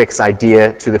quick fix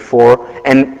idea to the fore,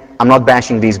 and I'm not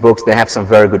bashing these books, they have some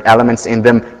very good elements in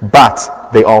them, but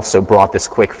they also brought this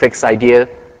quick fix idea,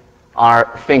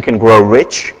 are Think and Grow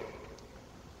Rich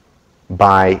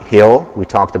by Hill. We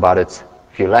talked about it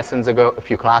a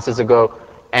few classes ago,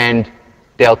 and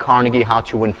Dale Carnegie, How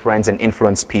to Win Friends and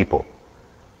Influence People.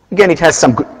 Again, it has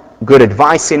some good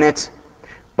advice in it,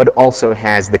 but also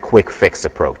has the quick fix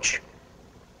approach.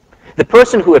 The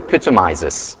person who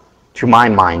epitomizes, to my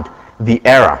mind, the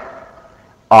era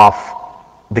of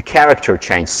the character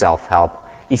change self-help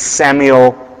is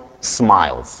Samuel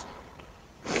Smiles.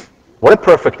 What a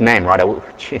perfect name, right?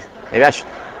 Maybe I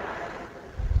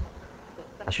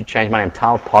should change my name,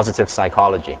 Tao Positive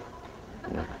Psychology.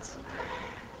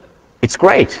 It's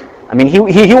great. I mean,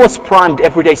 he was primed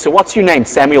every day. So what's your name?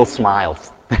 Samuel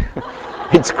Smiles.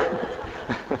 It's great.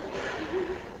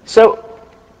 So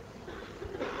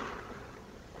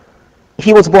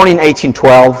he was born in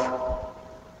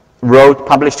 1812,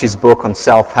 published his book on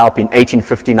self-help in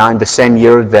 1859, the same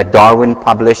year that Darwin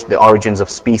published The Origins of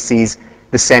Species,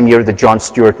 the same year that John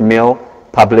Stuart Mill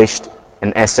published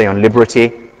an essay on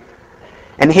liberty.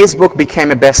 And his book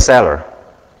became a bestseller.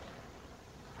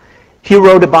 He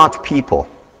wrote about people.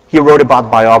 He wrote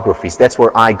about biographies. That's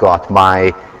where I got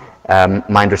my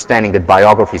understanding that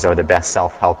biographies are the best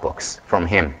self-help books, from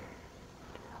him.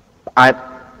 I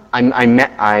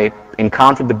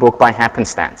encountered the book by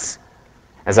happenstance.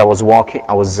 As I was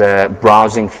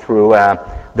browsing through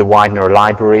the Widener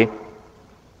library,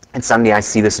 and suddenly I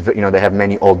see this, they have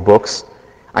many old books.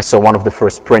 I saw one of the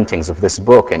first printings of this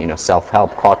book, and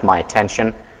self-help caught my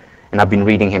attention, and I've been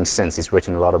reading him since. He's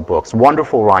written a lot of books.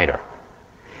 Wonderful writer.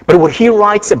 But what he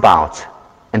writes about,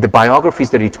 and the biographies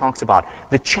that he talks about,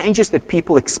 the changes that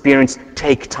people experience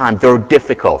take time. They're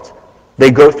difficult. They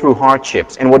go through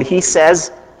hardships. And what he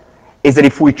says is that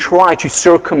if we try to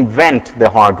circumvent the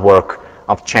hard work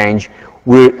of change,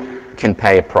 we can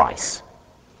pay a price.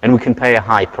 And we can pay a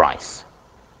high price.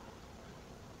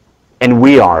 And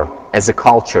we are, as a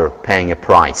culture, paying a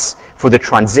price for the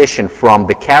transition from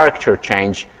the character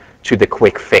change to the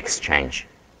quick fix change.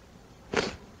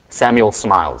 Samuel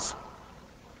Smiles.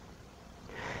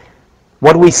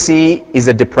 What we see is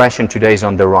that depression today is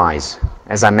on the rise,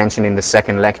 as I mentioned in the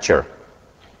second lecture.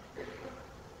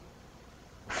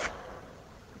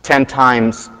 10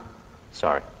 times,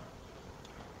 I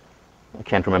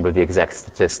can't remember the exact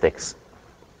statistics,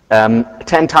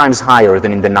 10 times higher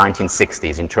than in the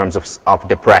 1960s in terms of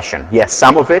depression. Yes,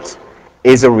 some of it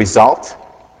is a result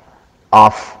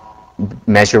of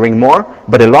measuring more,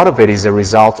 but a lot of it is a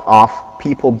result of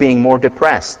people being more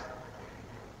depressed.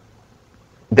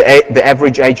 The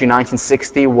average age in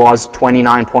 1960 was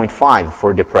 29.5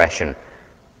 for depression.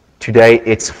 Today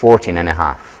it's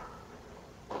 14.5.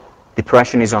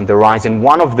 Depression is on the rise, and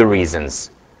one of the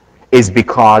reasons is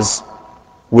because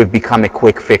we've become a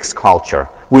quick fix culture.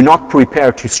 We're not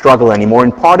prepared to struggle anymore,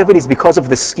 and part of it is because of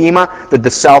the schema that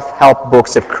the self-help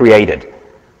books have created.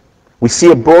 We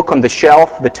see a book on the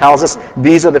shelf that tells us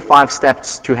these are the 5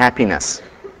 steps to happiness.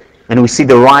 And we see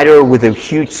the writer with a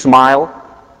huge smile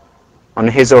on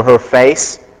his or her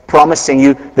face, promising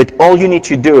you that all you need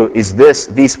to do is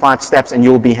these 5 steps, and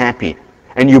you'll be happy.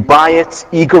 And you buy it,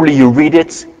 eagerly you read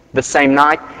it the same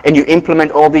night, and you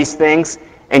implement all these things,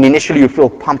 and initially you feel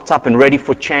pumped up and ready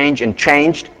for change and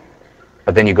changed,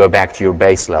 but then you go back to your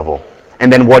base level.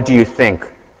 And then what do you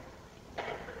think?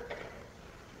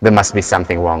 There must be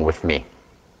something wrong with me.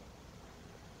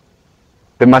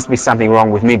 There must be something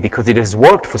wrong with me because it has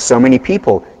worked for so many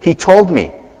people. He told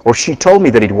me or she told me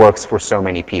that it works for so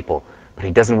many people, but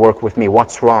it doesn't work with me.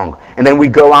 What's wrong? And then we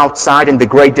go outside and the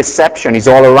great deception is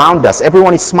all around us.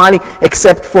 Everyone is smiling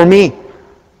except for me.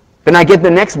 Then I get the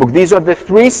next book. These are the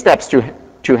 3 steps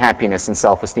to happiness and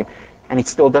self-esteem. And it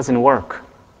still doesn't work.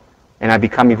 And I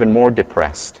become even more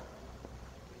depressed.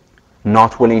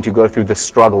 Not willing to go through the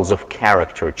struggles of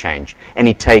character change. And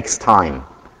it takes time.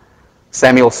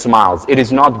 Samuel smiles. It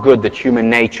is not good that human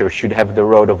nature should have the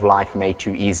road of life made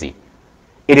too easy.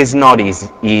 It is not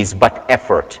ease, but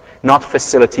effort. Not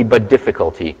facility, but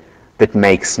difficulty that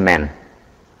makes men.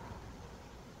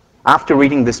 After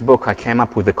reading this book, I came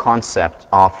up with the concept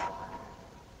of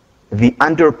the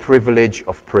underprivilege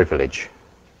of privilege.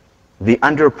 The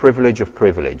underprivilege of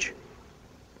privilege.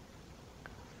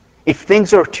 If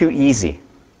things are too easy,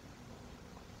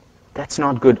 that's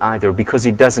not good either, because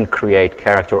it doesn't create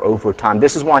character over time.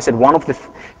 This is why I said one of the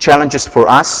challenges for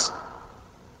us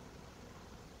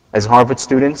as Harvard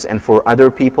students and for other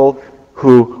people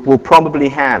who will probably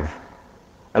have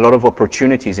a lot of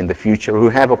opportunities in the future, who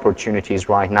have opportunities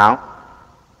right now,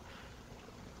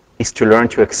 is to learn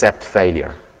to accept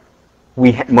failure.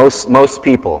 Most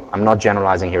people, I'm not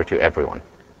generalizing here to everyone,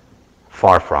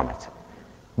 far from it,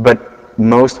 but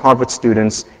most Harvard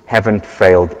students haven't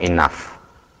failed enough.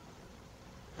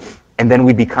 And then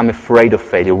we become afraid of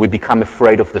failure. We become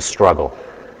afraid of the struggle.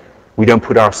 We don't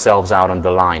put ourselves out on the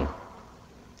line.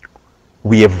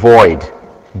 We avoid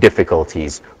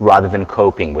difficulties rather than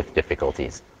coping with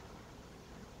difficulties.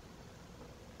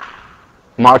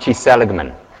 Marty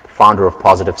Seligman, founder of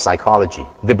positive psychology,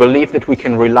 the belief that we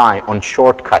can rely on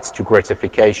shortcuts to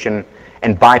gratification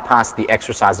and bypass the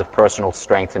exercise of personal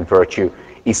strength and virtue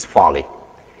is folly.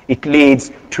 It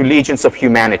leads to legions of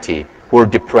humanity who are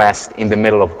depressed in the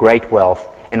middle of great wealth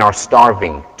and are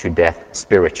starving to death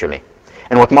spiritually.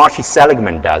 And what Marty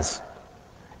Seligman does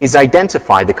is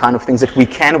identify the kind of things that we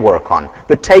can work on,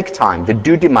 that take time, that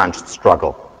do demand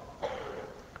struggle,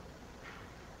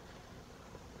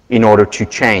 in order to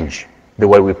change the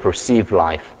way we perceive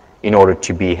life, in order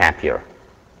to be happier.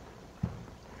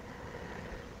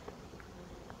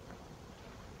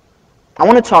 I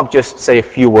want to say a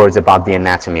few words about the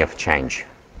anatomy of change.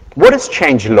 What does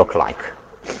change look like?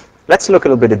 Let's look a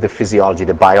little bit at the physiology,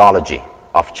 the biology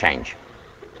of change.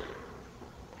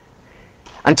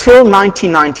 Until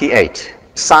 1998,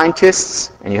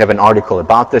 scientists, and you have an article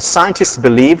about this, scientists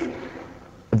believe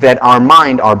that our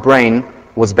mind, our brain,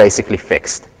 was basically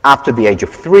fixed. After the age of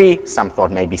 3, some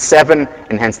thought maybe 7,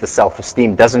 and hence the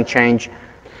self-esteem doesn't change.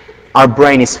 Our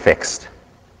brain is fixed.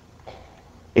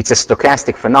 It's a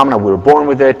stochastic phenomenon. We're born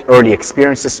with it. Early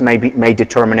experiences may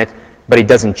determine it, but it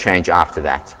doesn't change after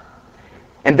that.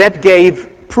 And that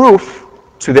gave proof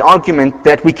to the argument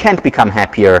that we can't become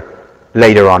happier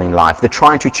later on in life, that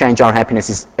trying to change our happiness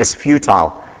is as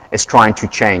futile as trying to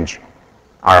change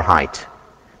our height.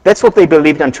 That's what they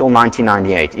believed until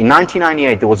 1998. In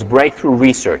 1998, there was breakthrough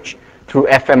research through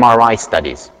fMRI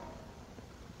studies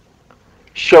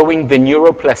showing the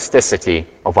neuroplasticity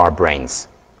of our brains.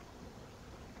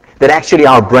 That actually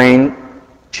our brain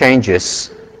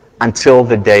changes until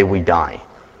the day we die.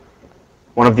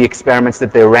 One of the experiments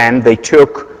that they ran, they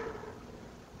took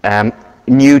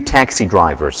new taxi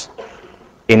drivers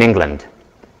in England.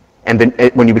 And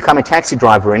then when you become a taxi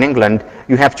driver in England,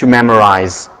 you have to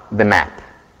memorize the map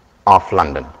of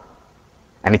London.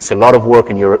 And it's a lot of work,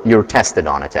 and you're tested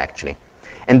on it, actually.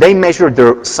 And they measured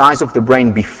the size of the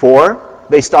brain before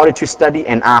they started to study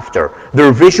and after.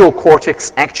 Their visual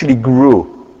cortex actually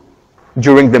grew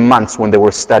during the months when they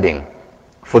were studying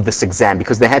for this exam,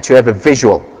 because they had to have a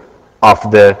visual of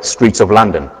the streets of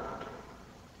London.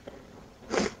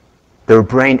 Their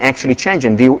brain actually changed,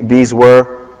 and these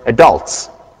were adults.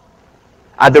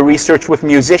 Other research with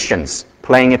musicians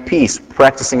playing a piece,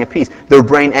 practicing a piece, their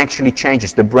brain actually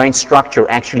changes. The brain structure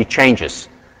actually changes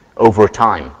over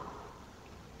time.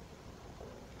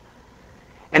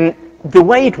 And the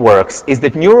way it works is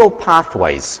that neural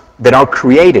pathways that are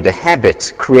created, a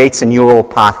habit creates a neural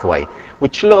pathway,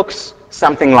 which looks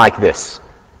something like this.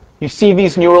 You see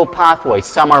these neural pathways.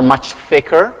 Some are much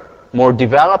thicker, more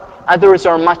developed. Others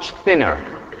are much thinner.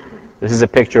 This is a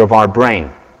picture of our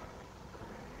brain.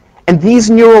 And these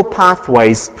neural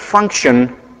pathways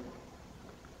function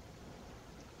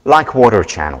like water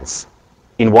channels.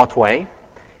 In what way?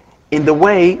 In the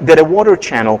way that a water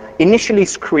channel initially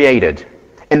is created,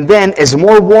 and then as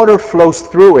more water flows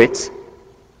through it,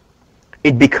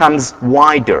 it becomes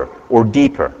wider or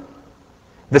deeper.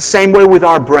 The same way with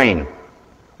our brain.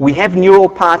 We have neural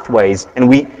pathways and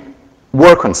we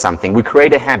work on something, we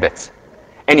create a habit.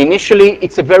 And initially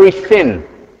it's a very thin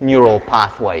neural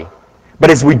pathway. But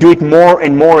as we do it more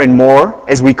and more and more,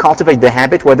 as we cultivate the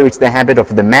habit, whether it's the habit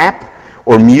of the map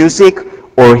or music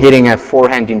or hitting a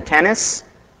forehand in tennis,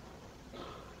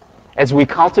 as we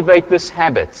cultivate this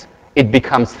habit, it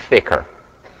becomes thicker.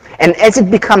 And as it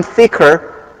becomes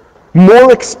thicker,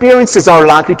 more experiences are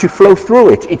likely to flow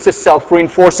through it. It's a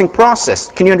self-reinforcing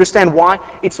process. Can you understand why?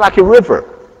 It's like a river.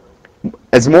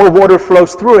 As more water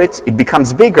flows through it, it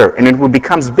becomes bigger. And when it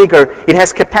becomes bigger, it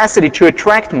has capacity to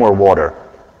attract more water.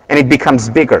 And it becomes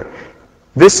bigger.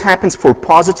 This happens for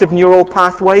positive neural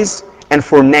pathways and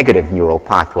for negative neural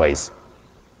pathways.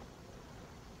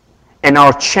 And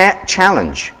our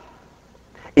challenge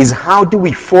is how do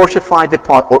we fortify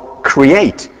or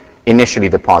create initially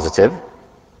the positive,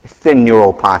 thin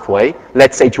neural pathway,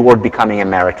 let's say toward becoming a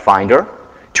merit finder,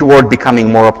 toward becoming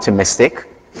more optimistic,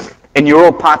 a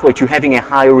neural pathway to having a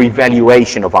higher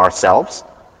evaluation of ourselves,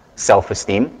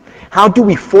 self-esteem. How do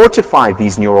we fortify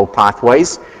these neural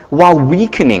pathways while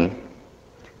weakening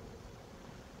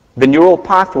the neural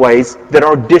pathways that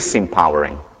are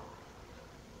disempowering,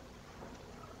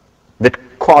 that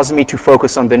cause me to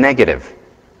focus on the negative,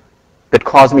 that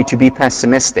cause me to be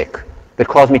pessimistic, that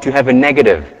cause me to have a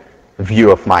negative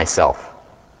view of myself?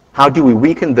 How do we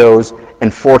weaken those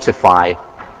and fortify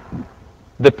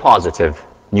the positive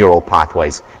neural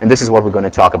pathways? And this is what we're going to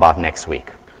talk about next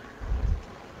week.